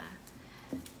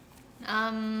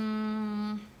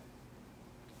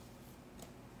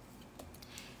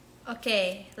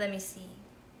 Okay, let me see.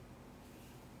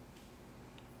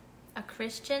 A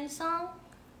Christian song?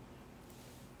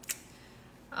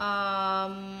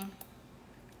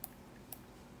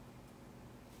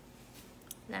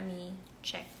 Let me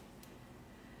check.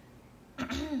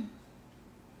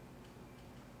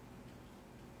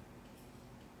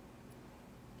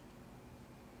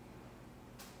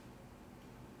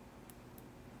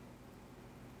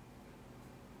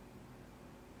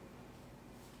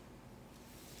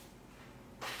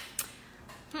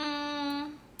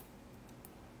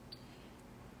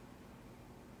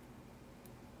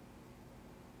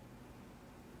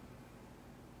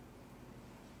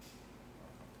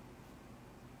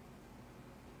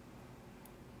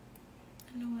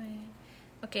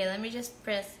 Okay, let me just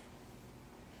press.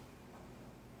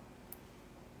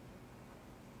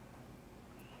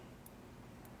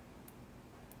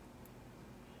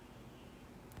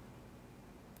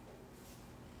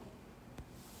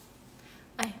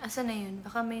 Ay, asa na yun?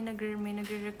 Baka may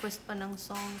nagre-request pa ng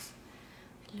songs.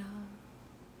 Hello.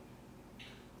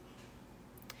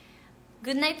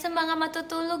 Good night sa mga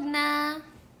matutulog na.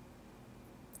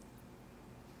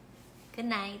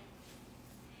 Good night.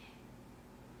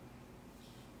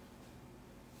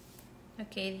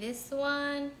 Okay, this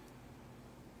one.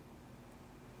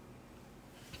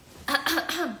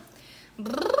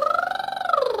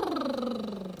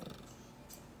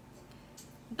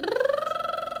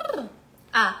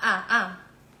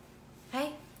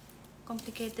 Ay,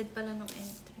 complicated pala ng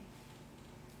entry.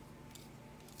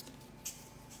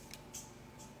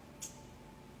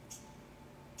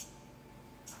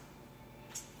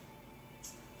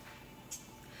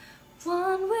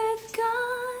 One with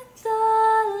God, the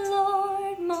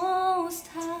Lord Most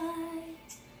High.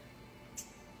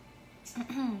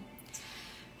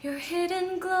 Your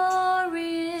hidden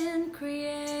glory in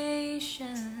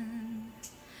creation,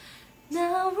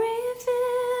 now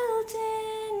revealed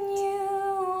in you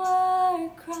are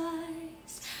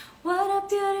Christ. What a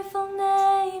beautiful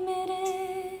name it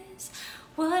is.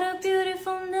 What a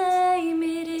beautiful name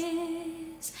it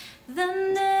is.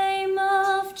 The name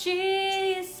of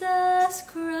Jesus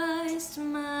Christ,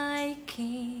 my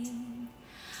King.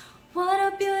 What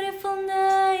a beautiful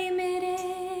name it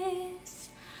is.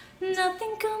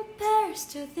 Nothing compares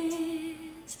to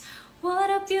this.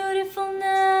 What a beautiful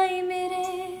name it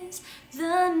is.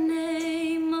 The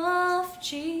name of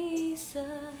Jesus.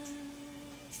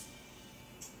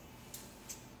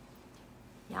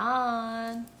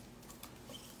 Yan.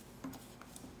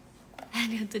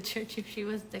 I'd go to church if she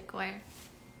was the choir.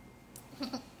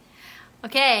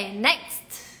 Okay, next.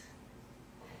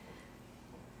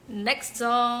 Next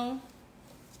song.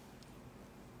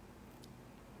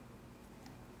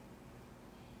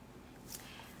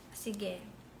 Sige.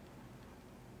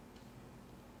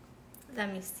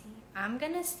 Let me see. I'm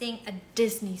gonna sing a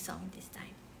Disney song this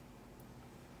time.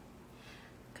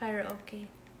 Karaoke.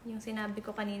 Yung sinabi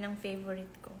ko kaninang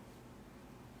favorite ko.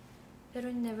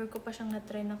 Pero never ko pa siyang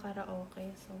na-try na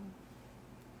karaoke. So,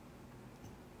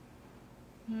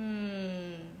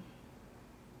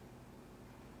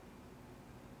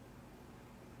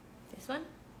 this one?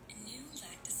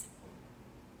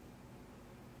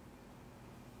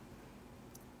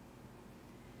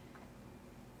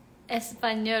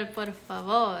 Español, por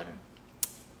favor.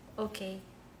 Okay.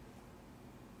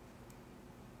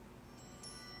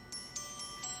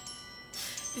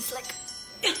 It's like...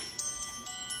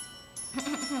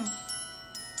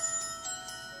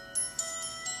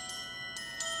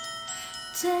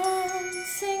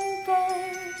 Dancing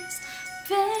bears,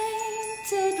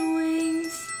 painted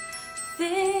wings,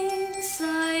 things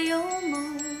I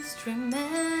almost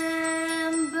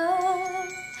remember,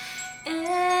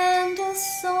 and a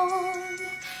song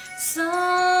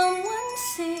someone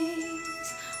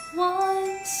sings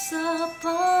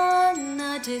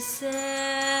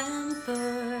December.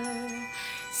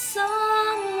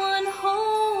 Someone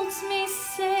holds me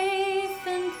safe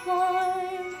and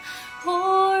warm.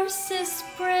 Horses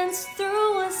prance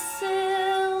through a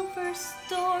silver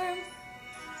storm.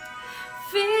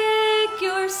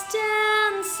 Figures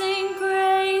dancing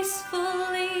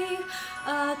gracefully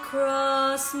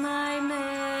across my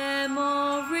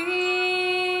memory.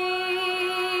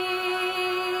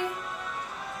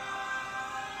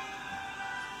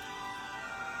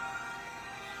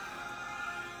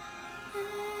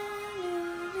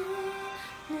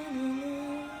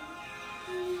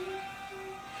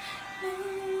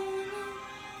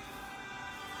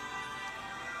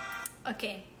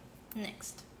 Okay,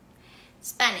 next.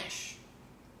 Spanish.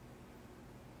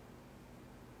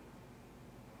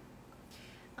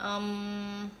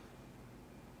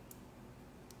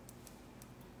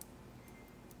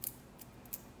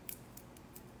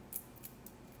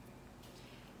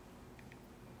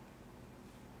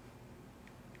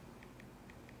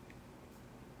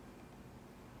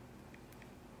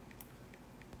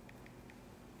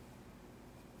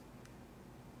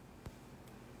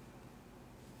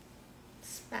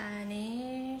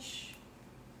 Spanish.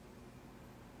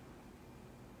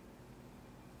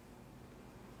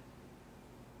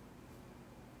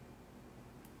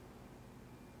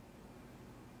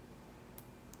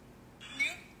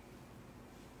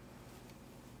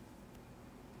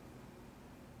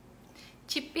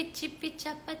 Chipi chipi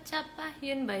chapa chapa,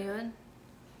 yun ba yun?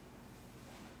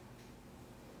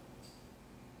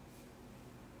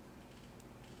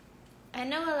 I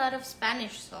know a lot of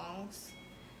Spanish songs,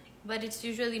 but it's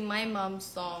usually my mom's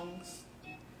songs,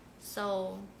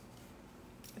 so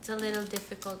it's a little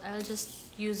difficult. I'll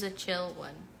just use a chill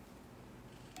one.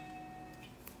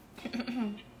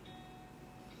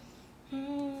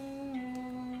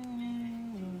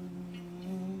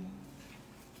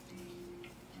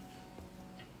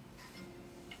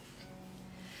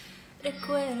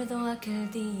 Recuerdo aquel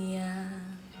día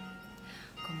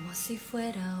como si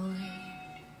fuera hoy.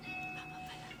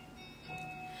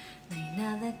 No hay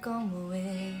nada como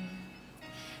él,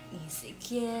 ni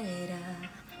siquiera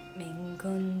me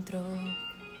encontró.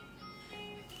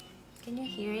 Can you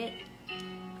hear it?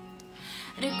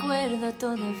 Recuerdo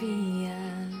todavía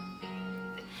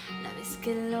la vez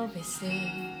que lo besé.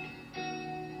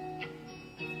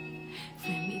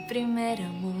 Fue mi primer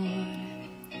amor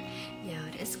y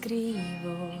ahora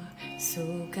escribo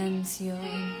su canción.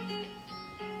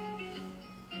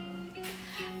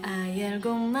 Hay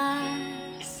algo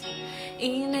más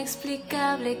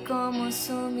inexplicable como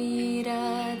su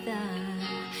mirada,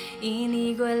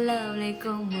 inigualable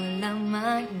como la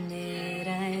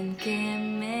manera en que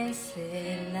me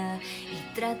cela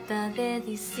y trata de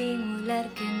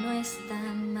disimular que no está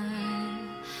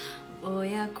mal.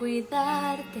 Voy a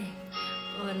cuidarte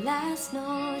por las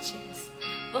noches,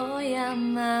 voy a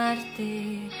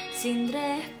amarte sin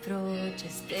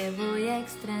reproches, te voy a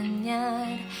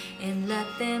extrañar en la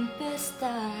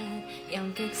tempestad y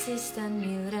aunque existan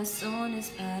mil razones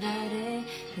para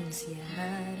renunciar,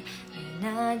 no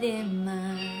hay nadie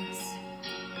más.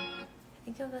 I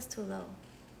think it was too low.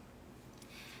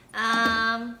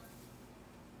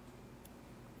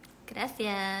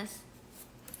 Gracias.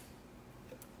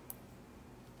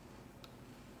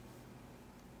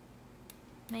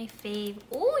 My fave.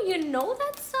 Oh, you know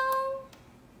that song?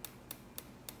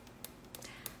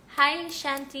 Hi,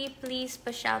 Shanty. Please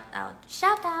pa shout out.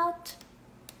 Shout out.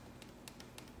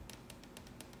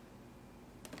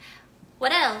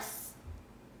 What else?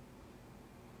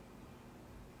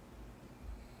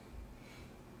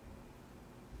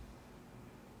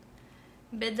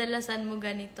 Bedalasan mo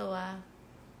ganito ah.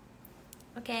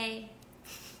 Okay.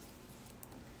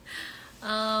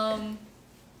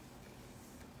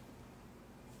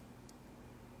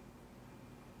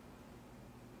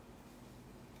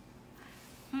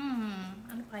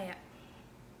 Ano kaya?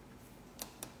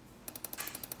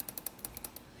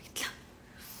 Wait lang.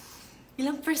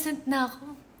 Ilang percent na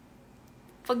ako?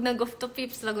 Pag nag-off to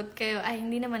peeps, lagot kayo. Ay,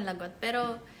 hindi naman lagot.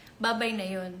 Pero, babay na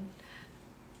yun.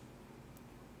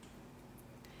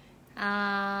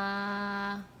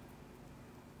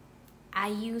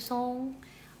 IU song.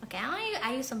 Okay,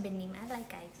 IU song benim. I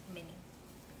like IU song benim.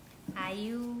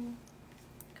 IU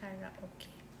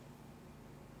karaoke.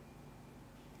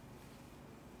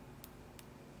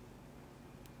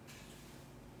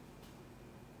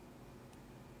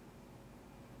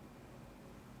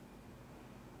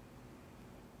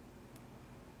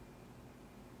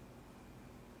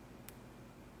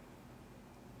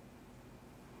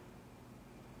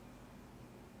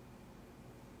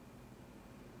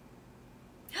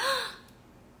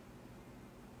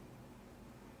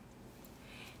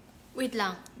 Wait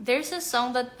lang. There's a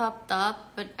song that popped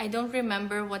up, but I don't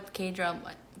remember what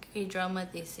K-drama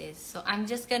this is. So I'm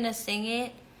just gonna sing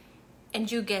it, and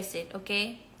you guess it,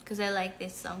 okay? Because I like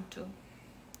this song too.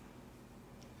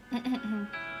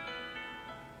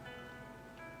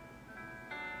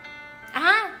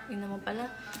 Ah! Yun naman pala.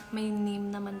 May name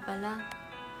naman pala.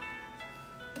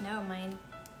 Never mind.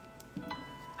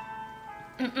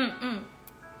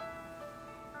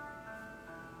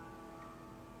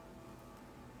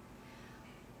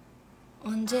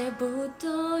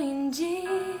 언제부터인지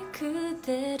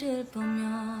그대를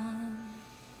보면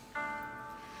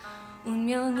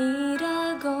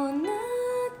운명이라고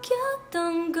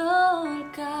느꼈던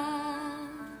걸까.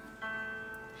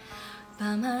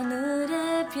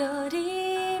 밤하늘에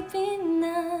별이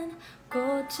빛난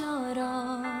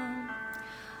꽃처럼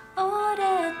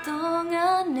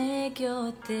오랫동안 내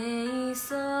곁에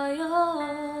있어요.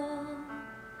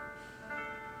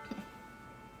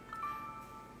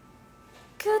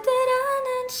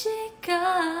 그대라는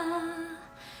시간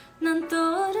난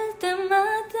떠오를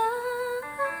때마다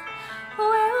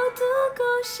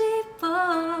외워두고 싶어.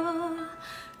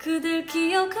 그댈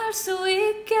기억할 수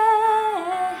있게.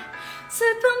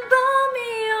 슬픈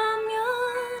밤이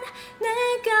오면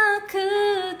내가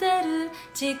그대를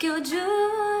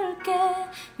지켜줄게.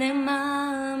 내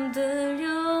마음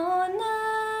들려오나요?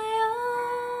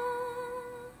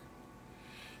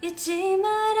 잊지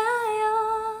말아요.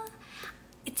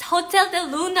 It's Hotel de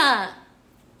Luna.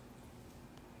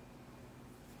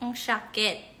 Ang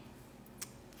sakit.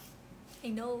 I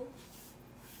know.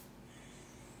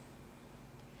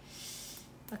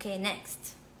 Okay,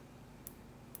 next.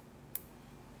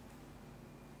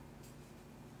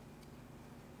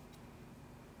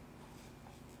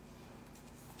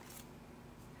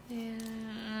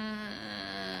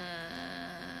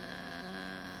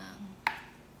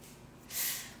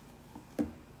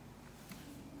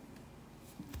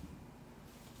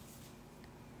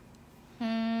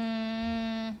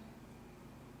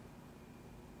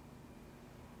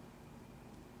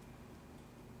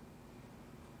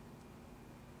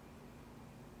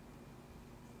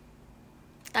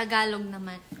 Tagalog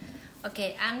naman.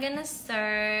 Okay, I'm gonna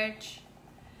search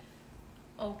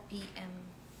OPM.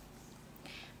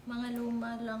 Mga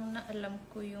luma lang na alam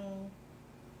ko yung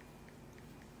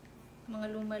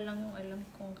alam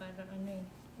kong ano eh.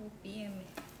 OPM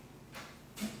eh.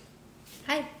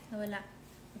 Hi! Nawala.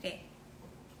 Okay.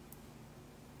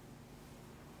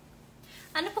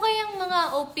 Ano po kayang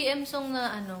mga OPM song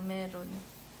na meron?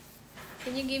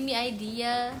 Can you give me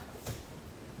idea?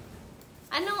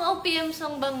 Anong OPM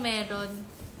song bang meron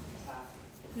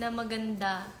na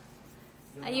maganda?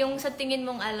 Ay, yung sa tingin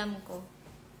mong alam ko.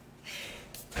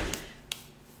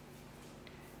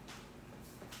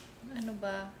 Ano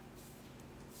ba?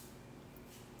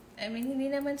 I mean, hindi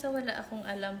naman sa wala akong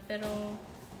alam, pero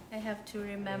I have to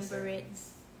remember it.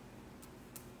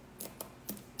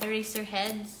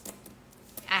 Eraserheads?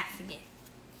 Ah, sige.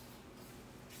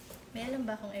 May alam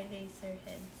ba akong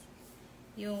Eraserheads?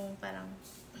 Yung parang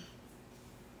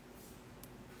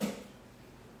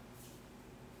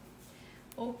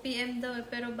OPM daw eh,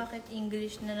 pero bakit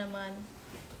English na naman?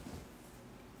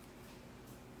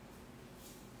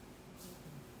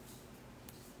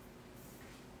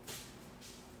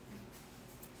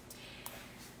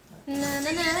 Na.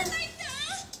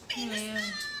 Ngayon.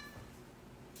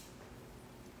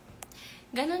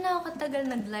 Gano'n na ako katagal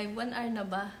nag-live? 1 hour na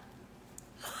ba?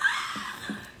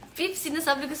 Pips,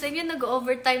 sinasabi ko sa inyo,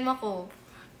 nag-overtime ako.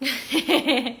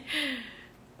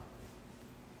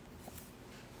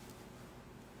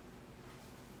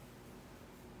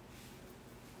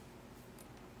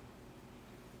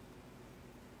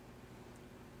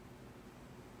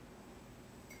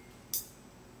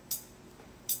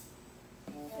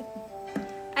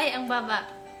 Ay, ang baba.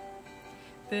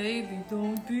 Baby,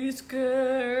 don't be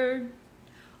scared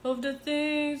of the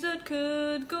things that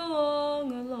could go wrong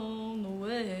along the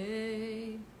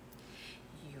way.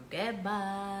 You get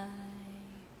by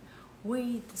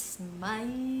with a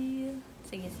smile.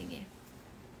 Sige. Sige.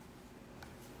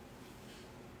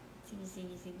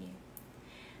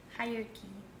 Hierarchy.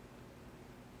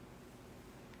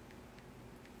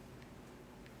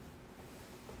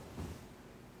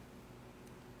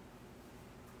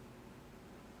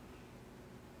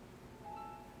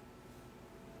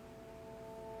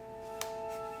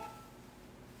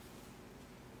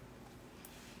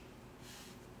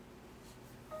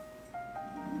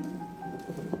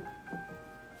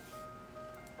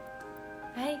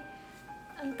 Ay,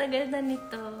 ang tagal na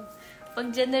nito.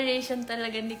 Pag generation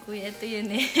talaga ni Kuya, ito yun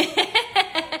eh.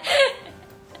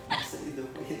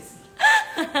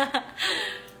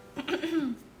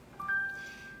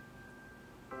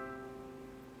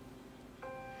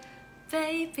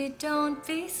 Baby, don't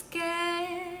be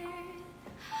scared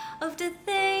of the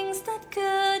things that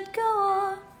could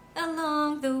go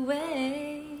along the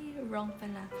way. Wrong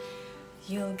pala.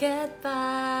 You'll get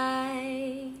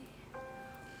by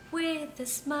with a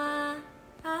smile.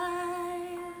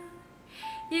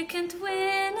 You can't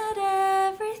win at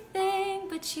everything,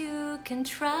 but you can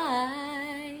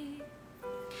try.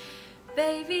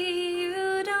 Baby,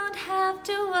 you don't have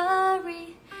to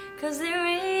worry, 'cause there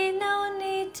ain't no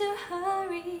need to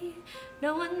hurry.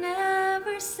 No one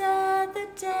ever said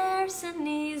that there's an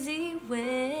easy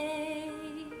way.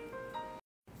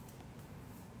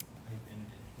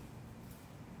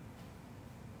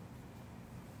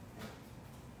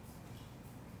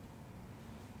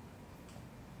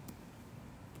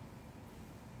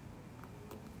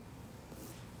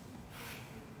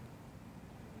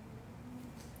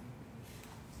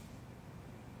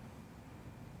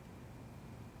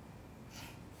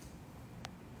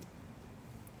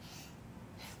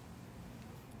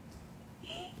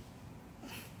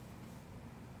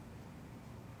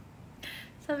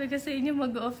 Sabi ko sa inyo,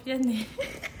 mag-off yan eh.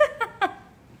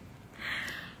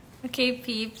 Okay,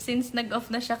 peeps. Since nag-off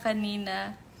na siya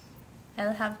kanina,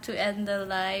 I'll have to end the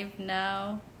live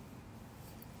now.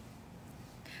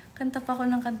 Kanta pa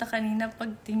ako ng kanta kanina.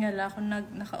 Pag tingala ko,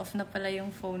 naka-off na pala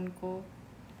yung phone ko.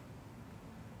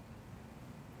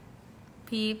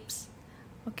 Peeps.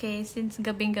 Okay, since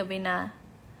gabing-gabi na,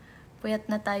 puyat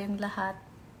na tayong lahat.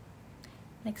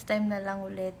 Next time na lang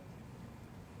ulit.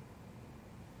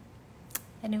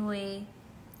 Anyway,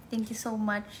 thank you so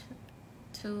much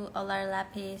to all our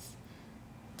lapis,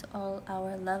 to all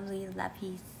our lovely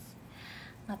lapis,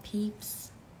 my peeps,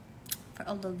 for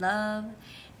all the love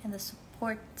and the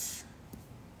support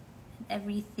and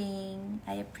everything.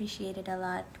 I appreciate it a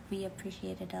lot. We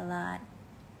appreciate it a lot.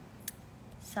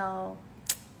 So,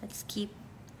 let's keep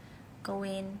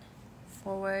going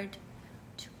forward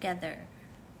together.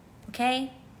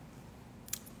 Okay?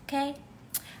 Okay?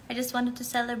 I just wanted to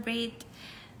celebrate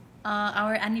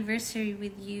our anniversary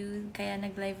with you, kaya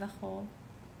nag-live ako.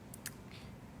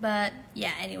 But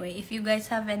yeah, anyway, if you guys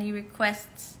have any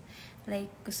requests, like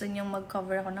gusto nyong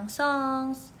mag-cover ako ng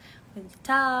songs with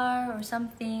guitar or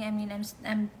something, I mean,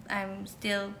 I'm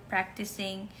still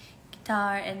practicing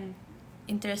guitar and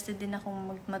interested din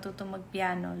akong matuto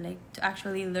mag-piano, like to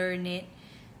actually learn it.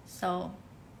 So,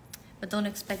 but don't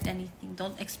expect anything.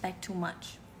 Don't expect too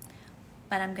much.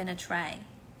 But I'm gonna try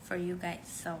for you guys.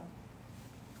 So,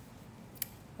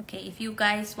 okay, if you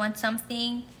guys want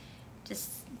something,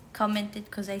 just comment it,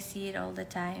 because I see it all the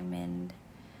time and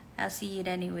I'll see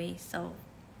it anyway. So,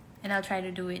 and I'll try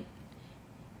to do it.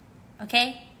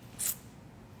 Okay?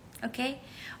 Okay?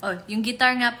 Oh, yung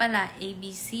guitar nga pala,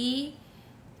 ABC,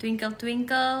 Twinkle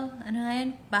Twinkle, ano nga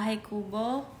yun? Bahay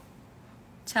Kubo,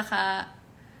 tsaka,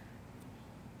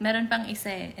 meron pang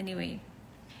isa eh. Anyway,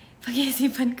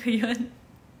 pag-iisipan ko yun.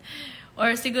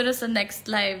 Or siguro sa next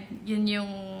live, yun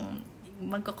yung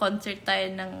magko-concert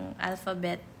tayo ng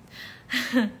alphabet.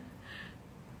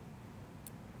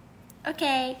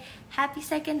 Okay, happy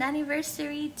 2nd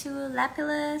anniversary to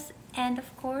Lapillus and of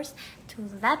course to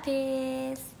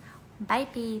Lapis. Bye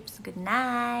peeps, good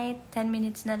night. 10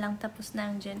 minutes na lang tapos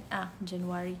na ang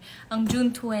January, ang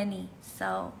June 20.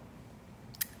 So,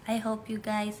 I hope you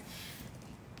guys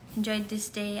enjoyed this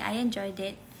day. I enjoyed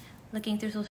it. Looking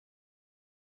through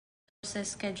sa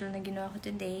schedule na ginawa ko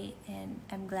today, and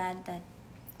I'm glad that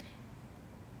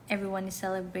everyone is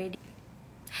celebrating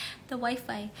the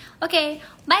Wi-Fi. Okay,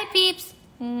 bye peeps.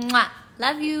 Mwah!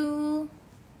 Love you.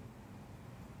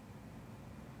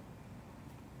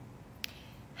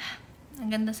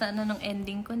 Ang ganda sana nung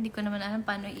ending ko. Hindi ko naman alam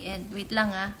paano i-end. Wait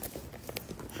lang ah.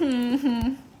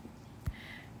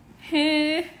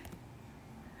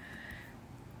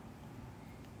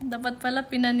 Dapat pala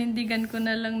pinanindigan ko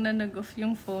na lang na nag-off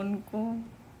yung phone ko.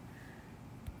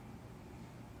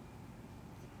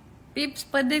 Peeps,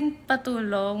 pwedeng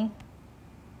patulong.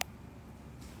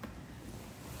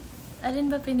 Alin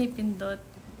ba pinipindot?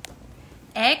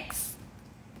 X?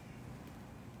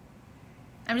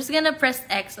 I'm just gonna press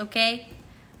X, okay?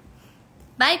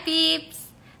 Bye,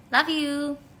 peeps! Love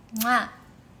you! Mwah!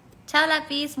 Ciao,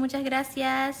 Lapis! Muchas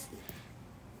gracias!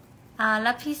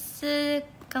 Lapis,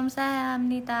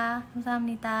 감사합니다.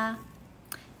 감사합니다.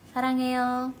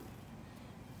 사랑해요.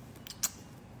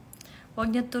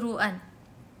 Huwag niyo turuan.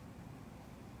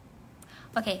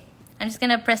 Okay, I'm just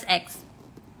gonna press X.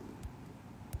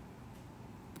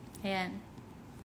 Ayan.